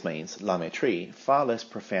 By this means, La Métrie, far less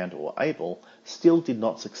profound or able, still did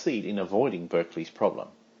not succeed in avoiding Berkeley's problem.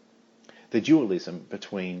 The dualism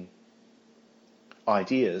between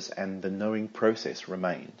ideas and the knowing process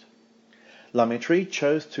remained. La Métrie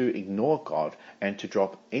chose to ignore God and to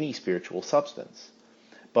drop any spiritual substance.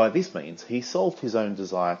 By this means, he solved his own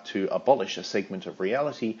desire to abolish a segment of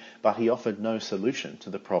reality, but he offered no solution to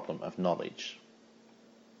the problem of knowledge.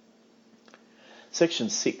 Section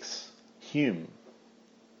 6. Hume.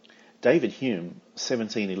 David Hume,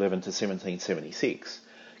 1711 to 1776,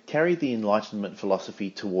 carried the Enlightenment philosophy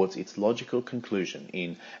towards its logical conclusion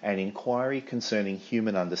in An Inquiry Concerning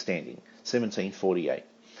Human Understanding, 1748,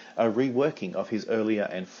 a reworking of his earlier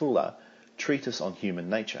and fuller Treatise on Human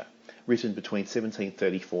Nature, written between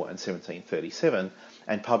 1734 and 1737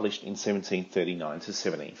 and published in 1739 to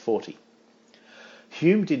 1740.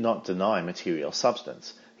 Hume did not deny material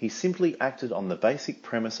substance. He simply acted on the basic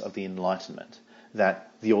premise of the Enlightenment,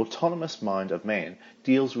 that the autonomous mind of man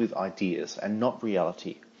deals with ideas and not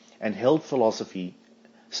reality, and held philosophy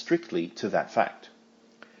strictly to that fact.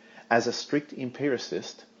 As a strict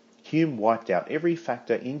empiricist, Hume wiped out every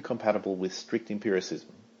factor incompatible with strict empiricism.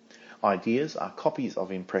 Ideas are copies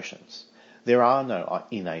of impressions. There are no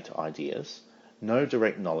innate ideas, no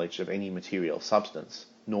direct knowledge of any material substance,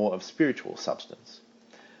 nor of spiritual substance.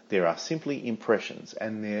 There are simply impressions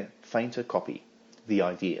and their fainter copy, the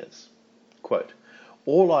ideas. Quote,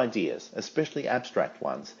 all ideas, especially abstract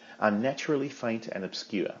ones, are naturally faint and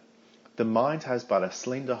obscure. The mind has but a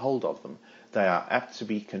slender hold of them. They are apt to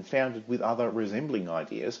be confounded with other resembling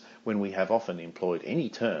ideas when we have often employed any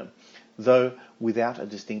term, though without a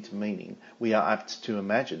distinct meaning. We are apt to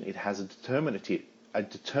imagine it has a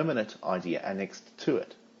determinate idea annexed to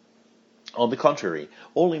it. On the contrary,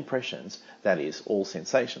 all impressions, that is, all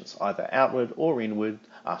sensations, either outward or inward,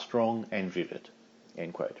 are strong and vivid.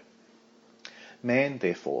 End quote. Man,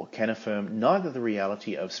 therefore, can affirm neither the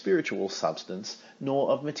reality of spiritual substance nor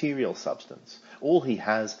of material substance. All he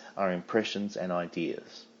has are impressions and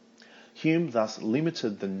ideas. Hume thus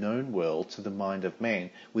limited the known world to the mind of man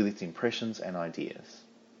with its impressions and ideas.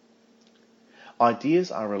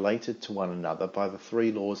 Ideas are related to one another by the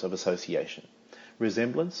three laws of association: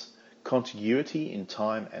 resemblance, contiguity in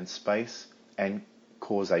time and space, and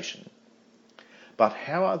causation. But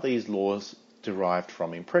how are these laws derived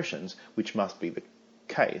from impressions, which must be the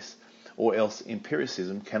case, or else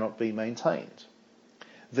empiricism cannot be maintained?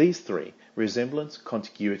 These three, resemblance,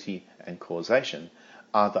 contiguity, and causation,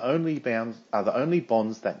 are the only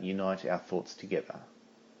bonds that unite our thoughts together.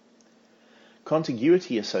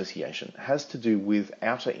 Contiguity association has to do with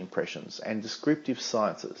outer impressions and descriptive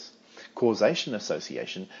sciences, causation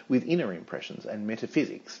association with inner impressions and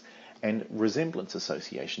metaphysics, and resemblance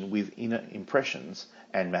association with inner impressions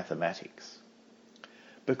and mathematics.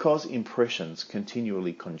 Because impressions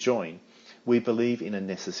continually conjoin, we believe in a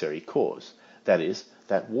necessary cause, that is,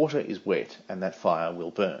 that water is wet and that fire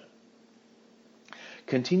will burn.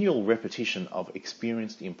 Continual repetition of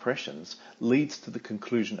experienced impressions leads to the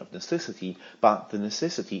conclusion of necessity, but the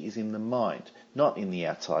necessity is in the mind, not in the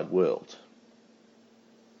outside world.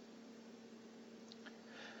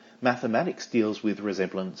 Mathematics deals with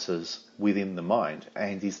resemblances within the mind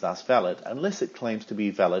and is thus valid unless it claims to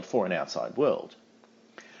be valid for an outside world.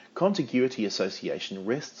 Contiguity association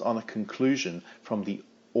rests on a conclusion from the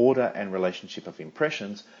order and relationship of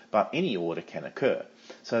impressions, but any order can occur,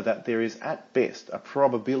 so that there is at best a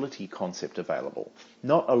probability concept available,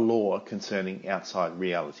 not a law concerning outside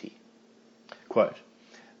reality. Quote,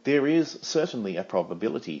 "There is certainly a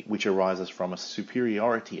probability which arises from a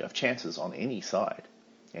superiority of chances on any side."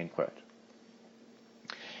 End quote.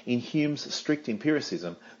 In Hume's strict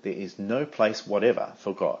empiricism, there is no place whatever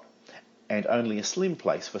for God, and only a slim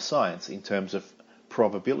place for science in terms of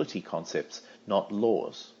probability concepts, not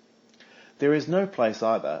laws. There is no place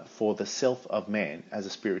either for the self of man as a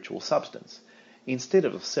spiritual substance. Instead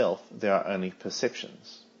of self, there are only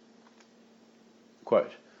perceptions.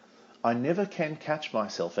 Quote, "I never can catch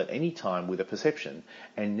myself at any time with a perception,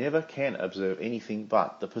 and never can observe anything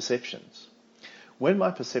but the perceptions. When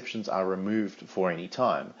my perceptions are removed for any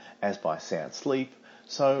time, as by sound sleep,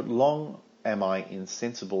 so long am I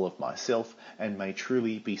insensible of myself, and may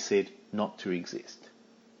truly be said not to exist."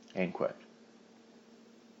 End quote.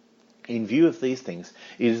 In view of these things,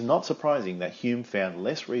 it is not surprising that Hume found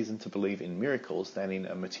less reason to believe in miracles than in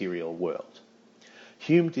a material world.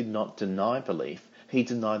 Hume did not deny belief, he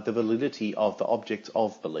denied the validity of the objects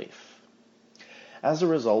of belief. As a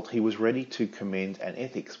result, he was ready to commend an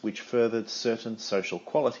ethics which furthered certain social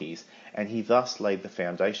qualities, and he thus laid the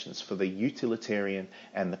foundations for the utilitarian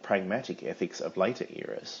and the pragmatic ethics of later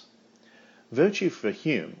eras. Virtue for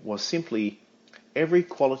Hume was simply every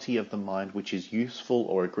quality of the mind which is useful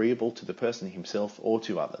or agreeable to the person himself or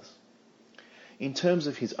to others. In terms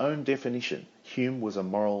of his own definition, Hume was a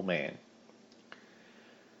moral man.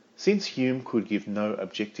 Since Hume could give no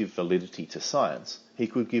objective validity to science, he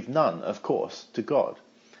could give none, of course, to God.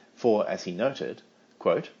 For, as he noted,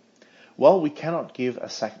 quote, "While we cannot give a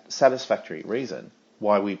satisfactory reason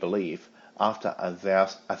why we believe, after a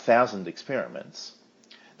thousand experiments,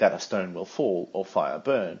 that a stone will fall or fire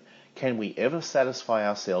burn, can we ever satisfy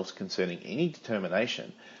ourselves concerning any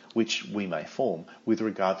determination which we may form with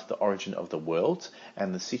regard to the origin of the worlds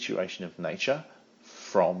and the situation of nature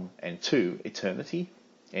from and to eternity?"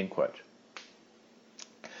 End quote.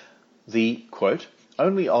 The, quote,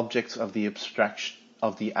 "only objects of the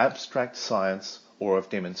abstract science or of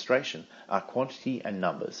demonstration are quantity and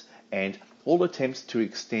numbers, and all attempts to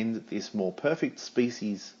extend this more perfect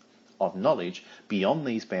species of knowledge beyond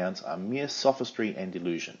these bounds are mere sophistry and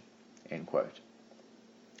delusion." End quote.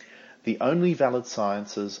 The only valid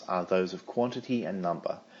sciences are those of quantity and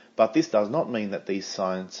number, but this does not mean that these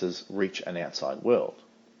sciences reach an outside world.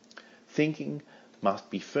 Thinking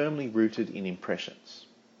must be firmly rooted in impressions.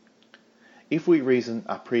 If we reason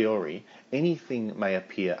a priori, anything may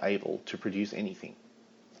appear able to produce anything.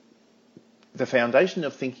 The foundation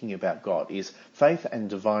of thinking about God is faith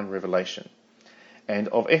and divine revelation, and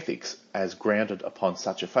of ethics as grounded upon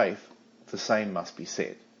such a faith, the same must be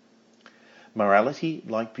said. Morality,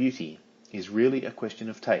 like beauty, is really a question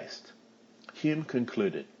of taste. Hume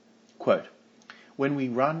concluded, quote, "When we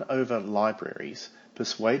run over libraries,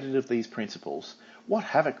 persuaded of these principles, what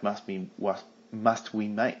havoc must we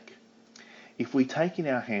make? If we take in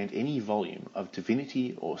our hand any volume of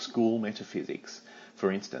divinity or school metaphysics,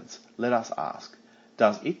 for instance, let us ask,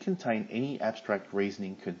 does it contain any abstract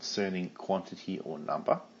reasoning concerning quantity or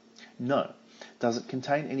number? No. Does it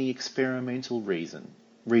contain any experimental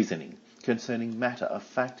reasoning concerning matter of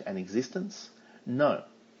fact and existence? No.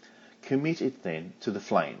 Commit it then to the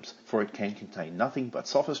flames, for it can contain nothing but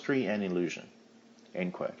sophistry and illusion."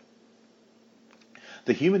 End quote.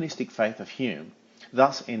 The humanistic faith of Hume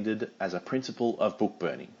thus ended as a principle of book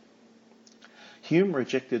burning. Hume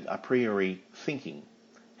rejected a priori thinking.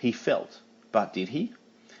 He felt, but did he?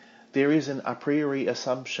 There is an a priori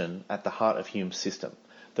assumption at the heart of Hume's system,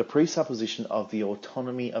 the presupposition of the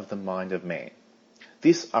autonomy of the mind of man.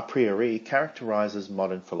 This a priori characterizes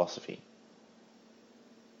modern philosophy.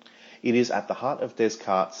 It is at the heart of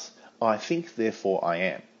Descartes' "I think, therefore I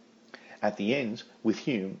am." At the end, with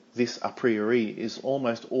Hume, this a priori is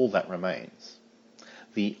almost all that remains.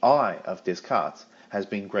 The I of Descartes has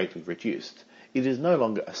been greatly reduced. It is no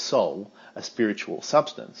longer a soul, a spiritual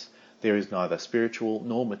substance. There is neither spiritual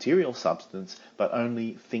nor material substance, but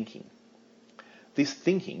only thinking. This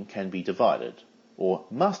thinking can be divided, or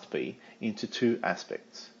must be, into two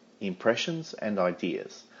aspects, impressions and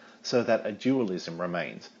ideas, so that a dualism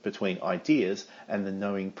remains between ideas and the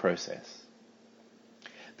knowing process.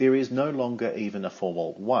 There is no longer even a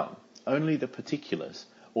formal one, only the particulars,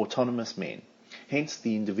 autonomous men, hence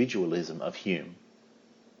the individualism of Hume.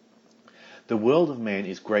 The world of man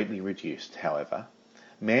is greatly reduced, however.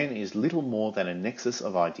 Man is little more than a nexus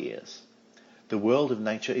of ideas. The world of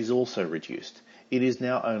nature is also reduced. It is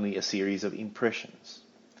now only a series of impressions.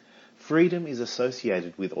 Freedom is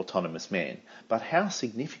associated with autonomous man, but how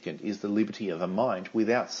significant is the liberty of a mind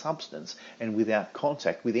without substance and without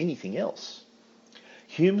contact with anything else?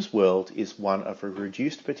 Hume's world is one of a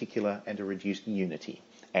reduced particular and a reduced unity,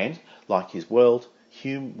 and, like his world,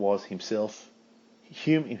 Hume himself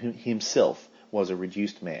was a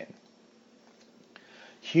reduced man.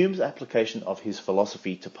 Hume's application of his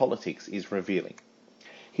philosophy to politics is revealing.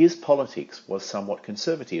 His politics was somewhat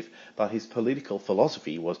conservative, but his political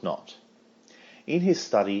philosophy was not. In his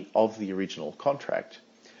study of the original contract,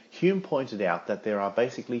 Hume pointed out that there are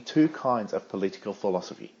basically two kinds of political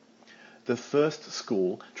philosophy. The first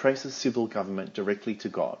school traces civil government directly to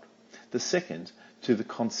God. The second, to the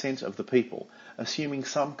consent of the people, assuming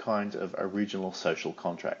some kind of original social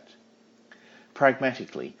contract.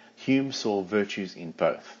 Pragmatically, Hume saw virtues in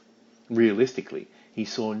both. Realistically, he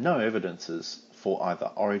saw no evidences for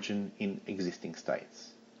either origin in existing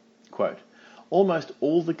states. Quote, "Almost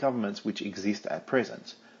all the governments which exist at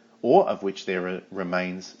present, or of which there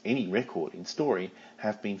remains any record in story,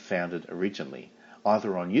 have been founded originally,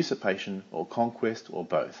 either on usurpation or conquest or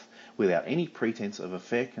both, without any pretence of a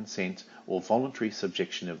fair consent or voluntary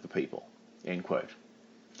subjection of the people." End quote.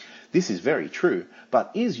 This is very true,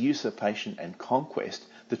 but is usurpation and conquest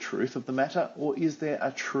the truth of the matter, or is there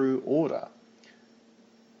a true order?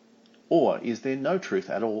 Or is there no truth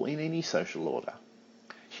at all in any social order?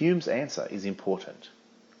 Hume's answer is important.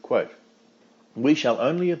 Quote, "We shall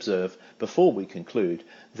only observe, before we conclude,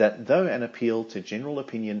 that though an appeal to general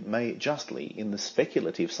opinion may justly, in the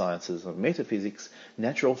speculative sciences of metaphysics,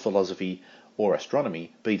 natural philosophy, or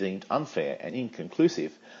astronomy, be deemed unfair and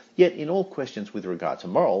inconclusive, yet in all questions with regard to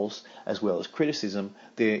morals, as well as criticism,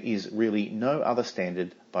 there is really no other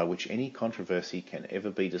standard by which any controversy can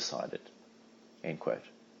ever be decided." End quote.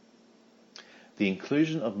 The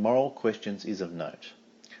inclusion of moral questions is of note.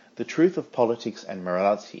 The truth of politics and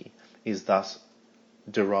morality is thus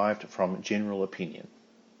derived from general opinion.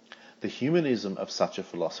 The humanism of such a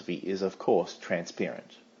philosophy is, of course,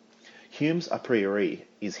 transparent. Hume's a priori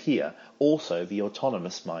is here also the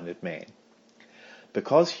autonomous-minded man.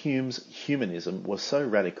 Because Hume's humanism was so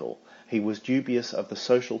radical, he was dubious of the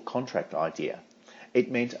social contract idea.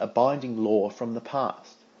 It meant a binding law from the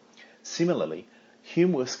past. Similarly,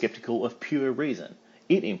 Hume was sceptical of pure reason.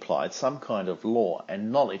 It implied some kind of law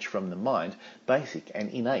and knowledge from the mind, basic and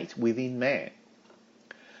innate within man.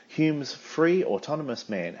 Hume's free, autonomous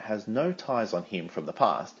man has no ties on him from the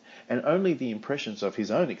past, and only the impressions of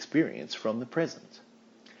his own experience from the present.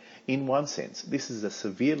 In one sense, this is a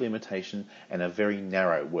severe limitation and a very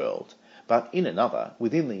narrow world, but in another,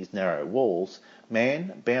 within these narrow walls,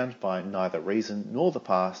 man, bound by neither reason nor the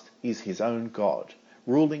past, is his own God,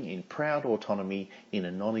 ruling in proud autonomy in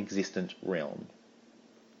a non-existent realm.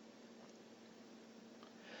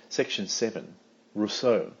 Section 7.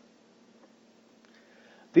 Rousseau.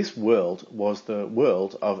 This world was the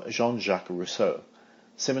world of Jean-Jacques Rousseau,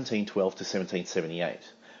 1712 to 1778,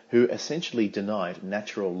 who essentially denied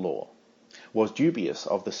natural law, was dubious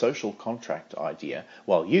of the social contract idea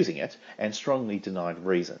while using it, and strongly denied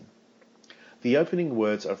reason. The opening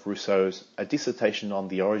words of Rousseau's A Dissertation on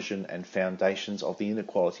the Origin and Foundations of the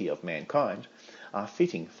Inequality of Mankind are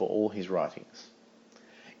fitting for all his writings.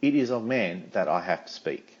 "It is of man that I have to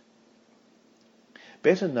speak.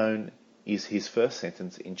 Better known is his first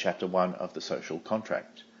sentence in Chapter 1 of the Social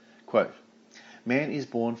Contract. Quote, "Man is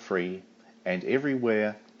born free, and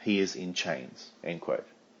everywhere he is in chains." End quote.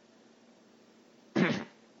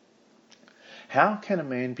 How can a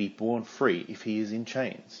man be born free if he is in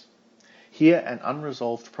chains? Here an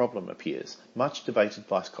unresolved problem appears, much debated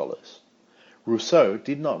by scholars. Rousseau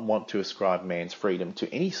did not want to ascribe man's freedom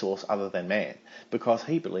to any source other than man, because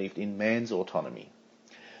he believed in man's autonomy.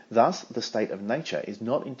 Thus, the state of nature is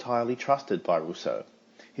not entirely trusted by Rousseau.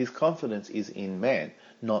 His confidence is in man,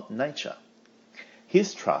 not nature.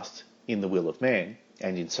 His trust in the will of man,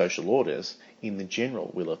 and in social orders, in the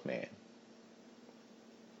general will of man.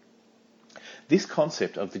 This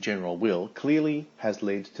concept of the general will clearly has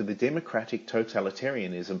led to the democratic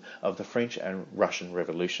totalitarianism of the French and Russian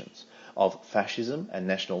revolutions, of fascism and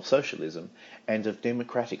National Socialism, and of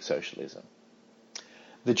democratic socialism.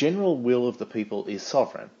 The general will of the people is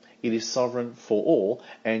sovereign. It is sovereign for all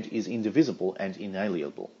and is indivisible and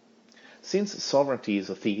inalienable. Since sovereignty is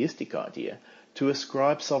a theistic idea, to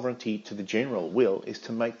ascribe sovereignty to the general will is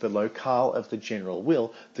to make the locale of the general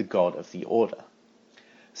will the God of the order.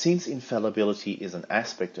 Since infallibility is an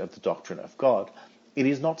aspect of the doctrine of God, it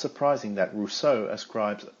is not surprising that Rousseau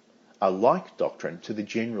ascribes a like doctrine to the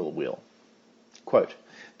general will. Quote,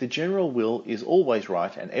 "The general will is always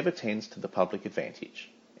right and ever tends to the public advantage."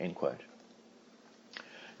 End quote.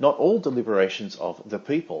 Not all deliberations of the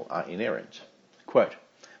people are inerrant. Quote,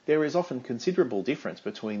 "There is often considerable difference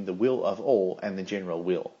between the will of all and the general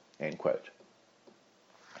will." End quote.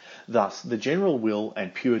 Thus, the general will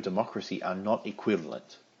and pure democracy are not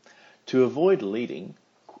equivalent. To avoid leading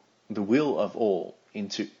the will of all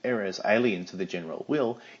into errors alien to the general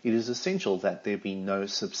will, it is essential that there be no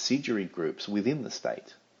subsidiary groups within the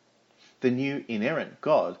state. The new inerrant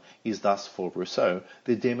God is thus for Rousseau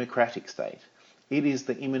the democratic state. It is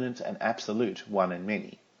the immanent and absolute one and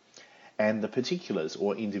many. And the particulars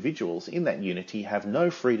or individuals in that unity have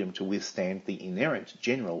no freedom to withstand the inerrant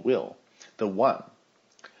general will, the one.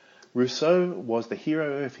 Rousseau was the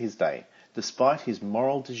hero of his day, despite his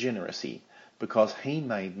moral degeneracy, because he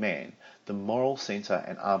made man the moral centre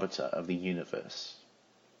and arbiter of the universe.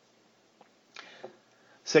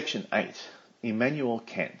 Section 8. Immanuel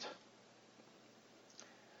Kant.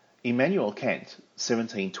 Immanuel Kant,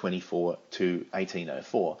 1724 to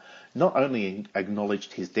 1804, not only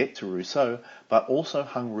acknowledged his debt to Rousseau, but also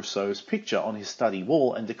hung Rousseau's picture on his study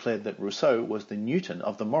wall and declared that Rousseau was the Newton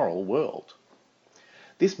of the moral world.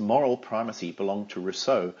 This moral primacy belonged to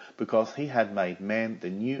Rousseau because he had made man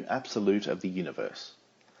the new absolute of the universe.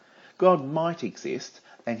 God might exist,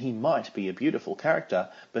 and he might be a beautiful character,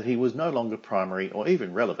 but he was no longer primary or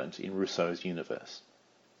even relevant in Rousseau's universe.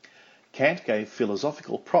 Kant gave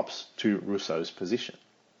philosophical props to Rousseau's position.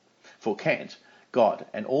 For Kant, God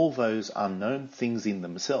and all those unknown things in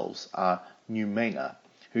themselves are noumena,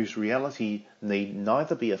 whose reality need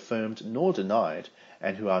neither be affirmed nor denied,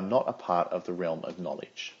 and who are not a part of the realm of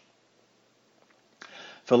knowledge.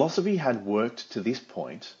 Philosophy had worked to this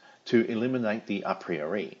point to eliminate the a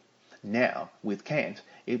priori. Now, with Kant,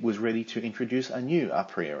 it was ready to introduce a new a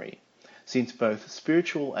priori. Since both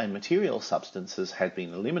spiritual and material substances had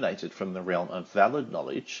been eliminated from the realm of valid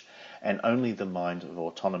knowledge, and only the mind of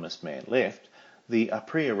autonomous man left, the a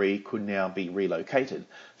priori could now be relocated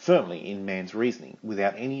firmly in man's reasoning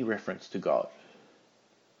without any reference to God.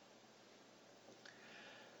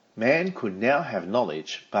 Man could now have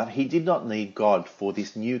knowledge, but he did not need God for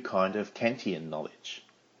this new kind of Kantian knowledge.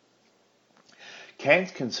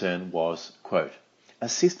 Kant's concern was, quote, "a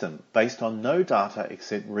system based on no data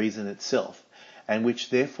except reason itself, and which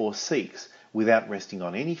therefore seeks, without resting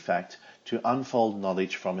on any fact, to unfold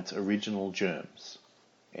knowledge from its original germs."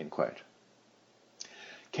 End quote.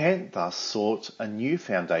 Kant thus sought a new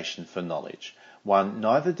foundation for knowledge, one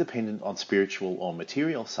neither dependent on spiritual or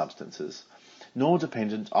material substances, nor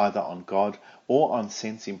dependent either on God or on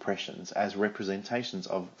sense impressions as representations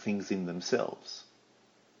of things in themselves.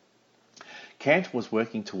 Kant was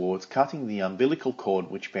working towards cutting the umbilical cord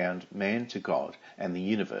which bound man to God and the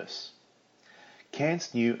universe.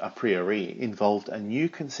 Kant's new a priori involved a new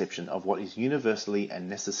conception of what is universally and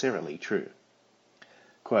necessarily true.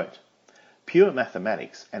 Quote, "Pure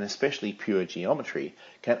mathematics, and especially pure geometry,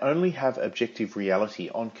 can only have objective reality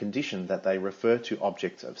on condition that they refer to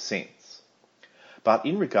objects of sense. But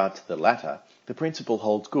in regard to the latter, the principle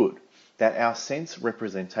holds good, that our sense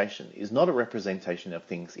representation is not a representation of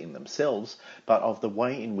things in themselves, but of the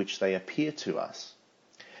way in which they appear to us.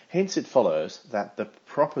 Hence it follows that the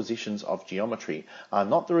propositions of geometry are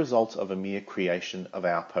not the results of a mere creation of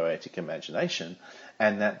our poetic imagination,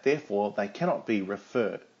 and that therefore they cannot be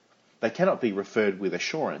They cannot be referred with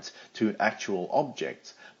assurance to actual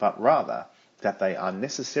objects, but rather that they are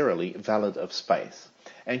necessarily valid of space,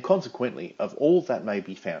 and consequently of all that may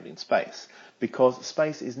be found in space, because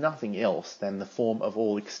space is nothing else than the form of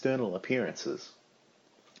all external appearances.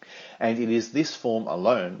 And it is this form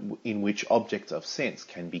alone in which objects of sense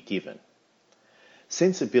can be given.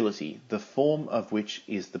 Sensibility, the form of which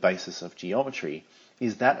is the basis of geometry,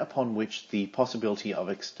 is that upon which the possibility of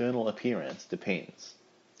external appearance depends.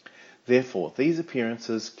 Therefore, these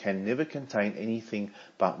appearances can never contain anything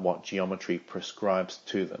but what geometry prescribes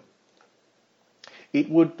to them. It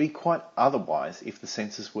would be quite otherwise if the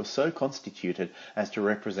senses were so constituted as to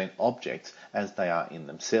represent objects as they are in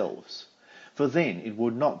themselves. For then it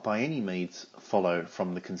would not by any means follow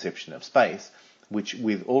from the conception of space, which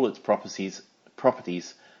with all its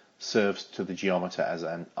properties serves to the geometer as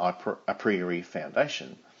an a priori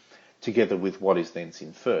foundation, together with what is thence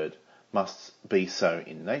inferred, must be so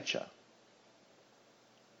in nature.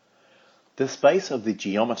 The space of the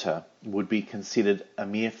geometer would be considered a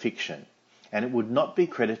mere fiction, and it would not be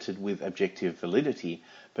credited with objective validity,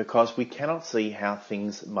 because we cannot see how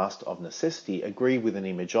things must of necessity agree with an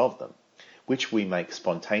image of them, which we make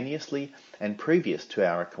spontaneously and previous to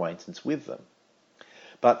our acquaintance with them.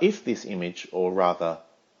 But if this image, or rather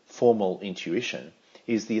formal intuition,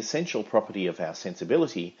 is the essential property of our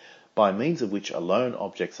sensibility, by means of which alone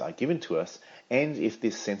objects are given to us, and if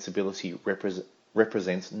this sensibility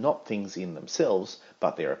represents not things in themselves,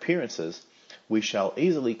 but their appearances, we shall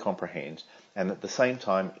easily comprehend, and at the same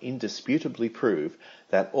time indisputably prove,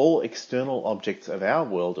 that all external objects of our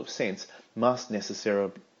world of sense must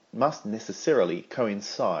necessarily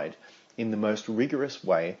coincide in the most rigorous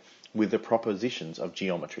way with the propositions of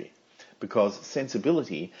geometry, because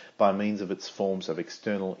sensibility, by means of its forms of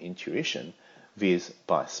external intuition, viz.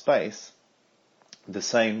 By space, the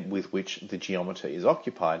same with which the geometer is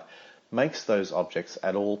occupied, makes those objects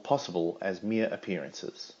at all possible as mere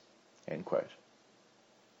appearances." End quote.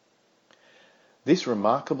 This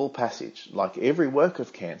remarkable passage, like every work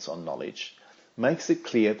of Kant's on knowledge, makes it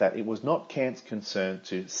clear that it was not Kant's concern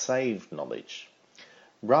to save knowledge.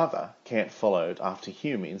 Rather, Kant followed after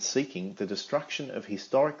Hume in seeking the destruction of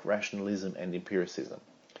historic rationalism and empiricism,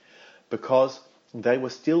 because they were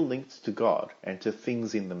still linked to God and to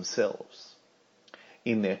things in themselves.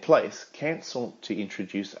 In their place, Kant sought to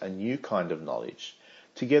introduce a new kind of knowledge,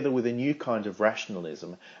 together with a new kind of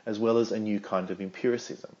rationalism, as well as a new kind of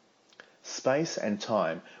empiricism. Space and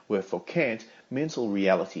time were for Kant mental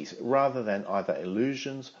realities rather than either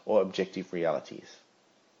illusions or objective realities.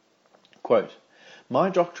 Quote, "My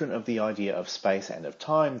doctrine of the idea of space and of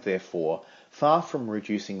time, therefore, far from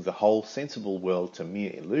reducing the whole sensible world to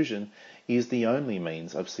mere illusion, is the only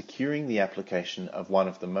means of securing the application of one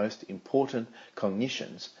of the most important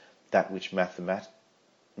cognitions, that which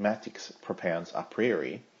mathematics propounds a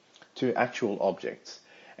priori, to actual objects,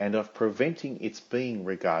 and of preventing its being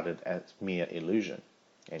regarded as mere illusion."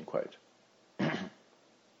 End quote.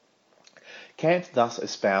 Kant thus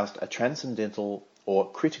espoused a transcendental or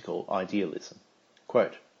critical idealism.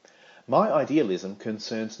 Quote, "My idealism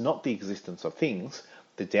concerns not the existence of things,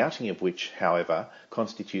 the doubting of which, however,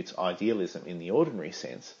 constitutes idealism in the ordinary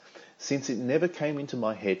sense, since it never came into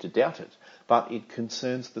my head to doubt it, but it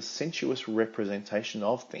concerns the sensuous representation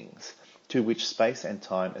of things, to which space and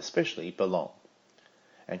time especially belong."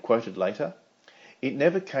 And quoted later,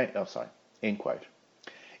 end quote.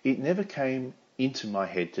 "It never came into my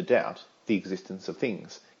head to doubt the existence of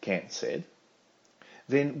things," Kant said.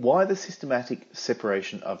 Then why the systematic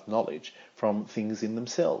separation of knowledge from things in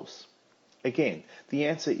themselves? Again, the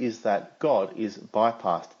answer is that God is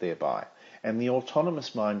bypassed thereby, and the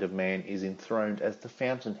autonomous mind of man is enthroned as the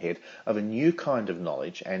fountainhead of a new kind of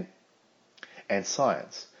knowledge and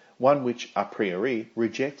science, one which a priori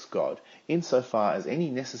rejects God insofar as any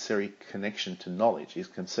necessary connection to knowledge is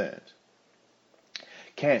concerned.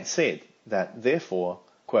 Kant said that, therefore,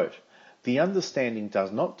 quote, "The understanding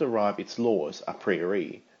does not derive its laws a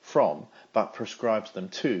priori from, but prescribes them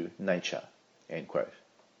to, nature." End quote.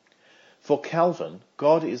 For Calvin,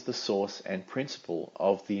 God is the source and principle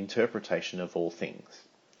of the interpretation of all things.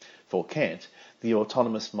 For Kant, the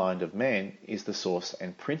autonomous mind of man is the source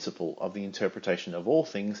and principle of the interpretation of all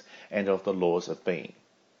things and of the laws of being.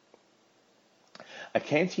 A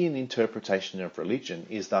Kantian interpretation of religion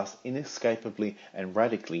is thus inescapably and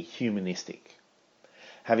radically humanistic.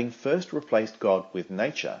 Having first replaced God with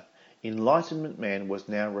nature, Enlightenment man was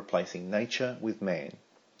now replacing nature with man.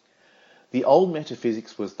 The old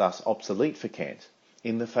metaphysics was thus obsolete for Kant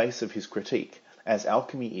in the face of his critique, as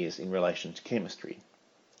alchemy is in relation to chemistry.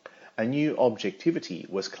 A new objectivity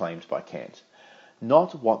was claimed by Kant,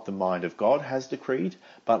 not what the mind of God has decreed,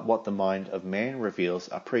 but what the mind of man reveals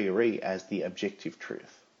a priori as the objective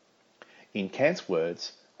truth. In Kant's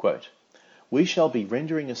words, quote, "We shall be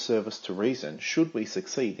rendering a service to reason should we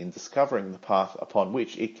succeed in discovering the path upon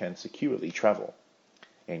which it can securely travel."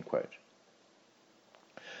 End quote.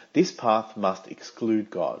 This path must exclude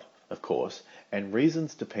God, of course, and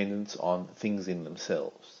reason's dependence on things in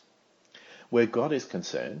themselves. Where God is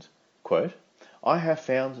concerned, quote, "I have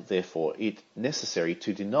found, therefore, it necessary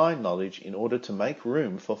to deny knowledge in order to make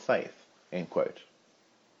room for faith." End quote.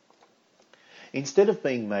 Instead of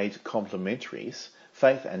being made complementaries,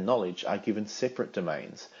 faith and knowledge are given separate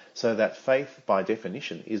domains, so that faith, by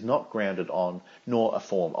definition, is not grounded on, nor a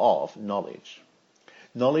form of, knowledge.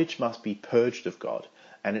 Knowledge must be purged of God,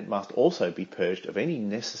 and it must also be purged of any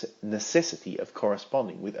necessity of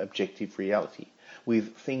corresponding with objective reality,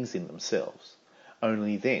 with things in themselves.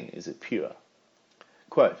 Only then is it pure.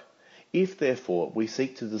 Quote, "If, therefore, we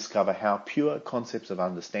seek to discover how pure concepts of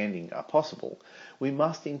understanding are possible, we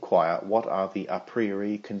must inquire what are the a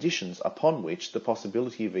priori conditions upon which the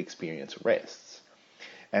possibility of experience rests,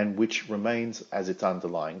 and which remains as its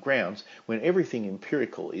underlying grounds when everything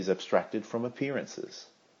empirical is abstracted from appearances.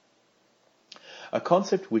 A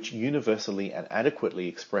concept which universally and adequately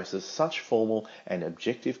expresses such formal and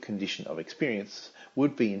objective condition of experience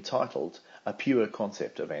would be entitled a pure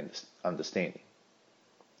concept of understanding."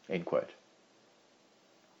 End quote.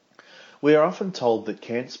 We are often told that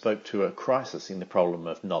Kant spoke to a crisis in the problem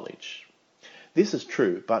of knowledge. This is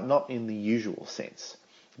true, but not in the usual sense.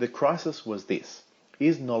 The crisis was this: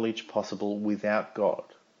 is knowledge possible without God?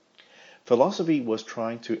 Philosophy was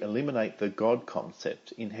trying to eliminate the God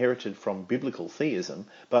concept inherited from biblical theism,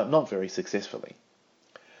 but not very successfully.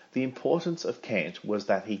 The importance of Kant was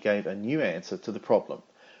that he gave a new answer to the problem.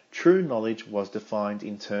 True knowledge was defined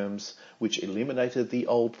in terms which eliminated the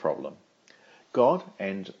old problem. God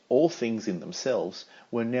and all things in themselves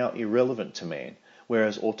were now irrelevant to man,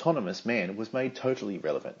 whereas autonomous man was made totally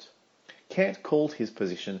relevant. Kant called his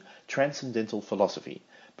position transcendental philosophy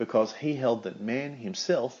because he held that man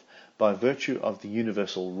himself, by virtue of the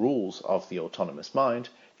universal rules of the autonomous mind,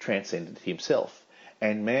 transcended himself,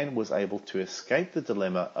 and man was able to escape the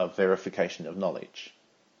dilemma of verification of knowledge.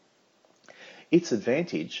 Its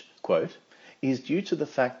advantage, quote, "is due to the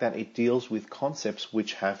fact that it deals with concepts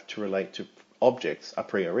which have to relate to objects a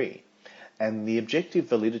priori, and the objective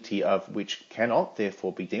validity of which cannot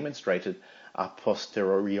therefore be demonstrated a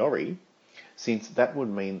posteriori, since that would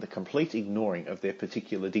mean the complete ignoring of their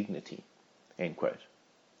particular dignity." End quote.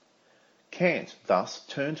 Kant thus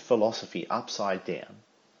turned philosophy upside down.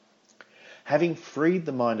 Having freed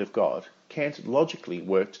the mind of God, Kant logically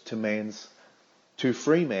worked to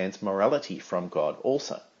free man's morality from God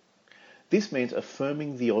also. This meant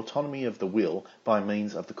affirming the autonomy of the will by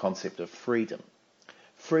means of the concept of freedom.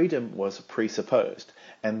 Freedom was presupposed,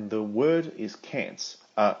 and the word is Kant's,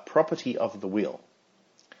 a property of the will.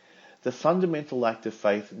 The fundamental act of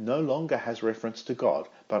faith no longer has reference to God,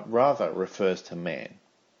 but rather refers to man.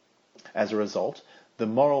 As a result, the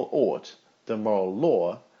moral ought, the moral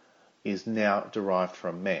law, is now derived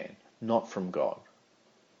from man, not from God.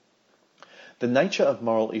 The nature of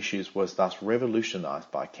moral issues was thus revolutionized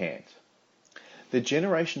by Kant. The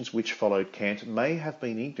generations which followed Kant may have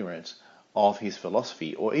been ignorant of his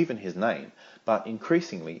philosophy or even his name, but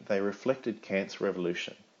increasingly they reflected Kant's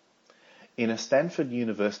revolution. In a Stanford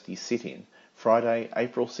University sit-in, Friday,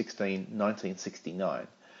 April 16, 1969,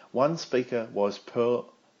 one speaker was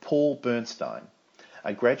Paul Bernstein,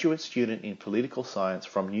 a graduate student in political science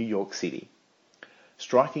from New York City.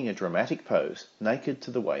 Striking a dramatic pose, naked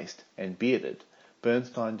to the waist and bearded,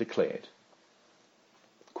 Bernstein declared,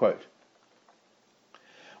 quote,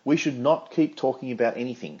 "We should not keep talking about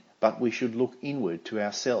anything, but we should look inward to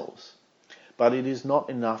ourselves. But it is not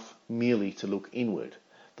enough merely to look inward.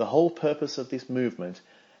 The whole purpose of this movement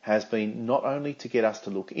has been not only to get us to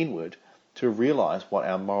look inward, to realize what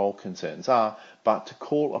our moral concerns are, but to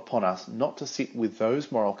call upon us not to sit with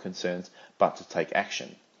those moral concerns, but to take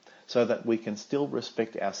action, so that we can still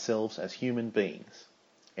respect ourselves as human beings."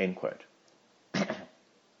 End quote.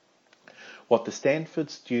 What the Stanford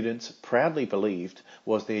students proudly believed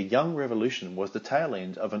was their young revolution was the tail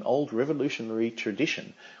end of an old revolutionary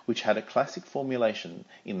tradition which had a classic formulation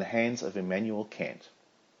in the hands of Immanuel Kant.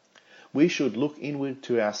 "We should look inward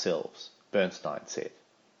to ourselves," Bernstein said.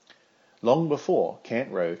 Long before,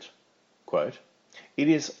 Kant wrote, quote, "It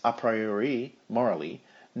is a priori, morally,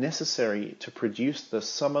 necessary to produce the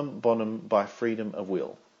summum bonum by freedom of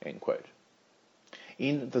will." End quote.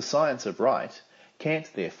 In The Science of Right,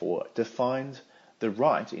 Kant, therefore, defined the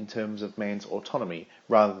right in terms of man's autonomy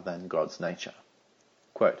rather than God's nature.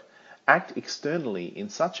 Quote, Act externally in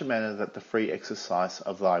such a manner that the free exercise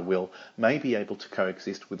of thy will may be able to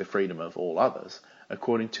coexist with the freedom of all others,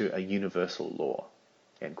 according to a universal law."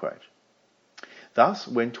 End quote. Thus,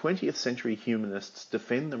 when 20th century humanists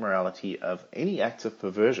defend the morality of any acts of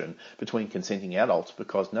perversion between consenting adults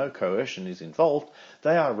because no coercion is involved,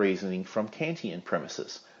 they are reasoning from Kantian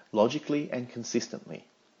premises, logically and consistently.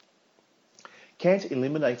 Kant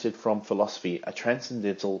eliminated from philosophy a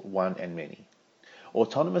transcendental one and many.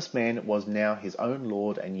 Autonomous man was now his own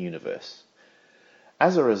lord and universe.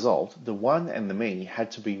 As a result, the one and the many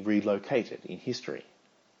had to be relocated in history.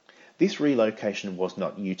 This relocation was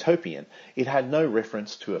not utopian. It had no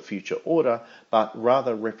reference to a future order, but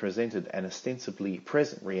rather represented an ostensibly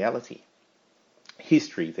present reality.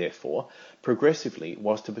 History, therefore, progressively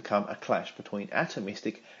was to become a clash between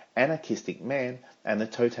atomistic, anarchistic man and the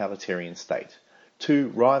totalitarian state, two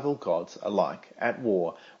rival gods alike at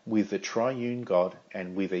war with the triune God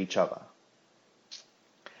and with each other.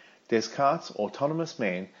 Descartes' autonomous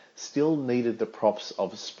man still needed the props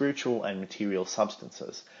of spiritual and material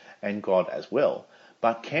substances, and God as well,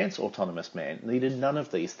 but Kant's autonomous man needed none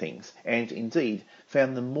of these things, and indeed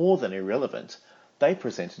found them more than irrelevant. They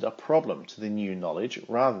presented a problem to the new knowledge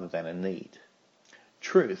rather than a need.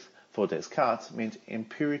 Truth, for Descartes, meant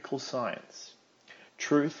empirical science.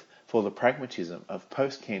 Truth, for the pragmatism of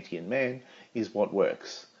post-Kantian man, is what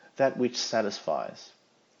works, that which satisfies.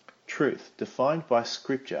 Truth, defined by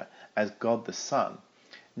Scripture as God the Son,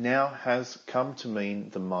 now has come to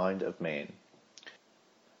mean the mind of man.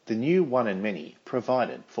 The new one and many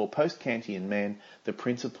provided for post-Kantian man the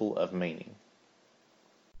principle of meaning.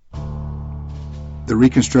 The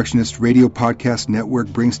Reconstructionist Radio Podcast Network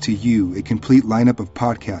brings to you a complete lineup of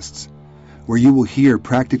podcasts where you will hear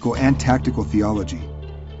practical and tactical theology.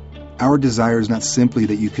 Our desire is not simply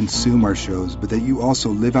that you consume our shows, but that you also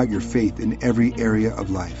live out your faith in every area of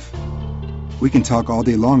life. We can talk all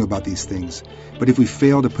day long about these things, but if we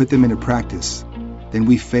fail to put them into practice, then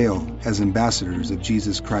we fail as ambassadors of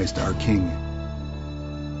Jesus Christ our King.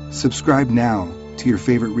 Subscribe now to your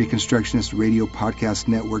favorite Reconstructionist Radio Podcast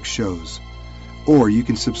Network shows, or you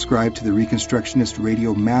can subscribe to the Reconstructionist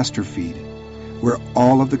Radio Master Feed, where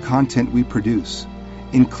all of the content we produce,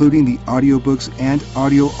 including the audiobooks and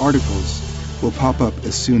audio articles, will pop up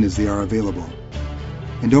as soon as they are available.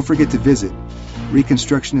 And don't forget to visit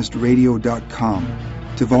reconstructionistradio.com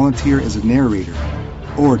to volunteer as a narrator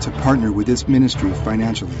or to partner with this ministry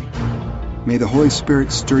financially. May the Holy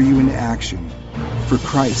Spirit stir you into action for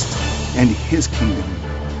Christ and His kingdom.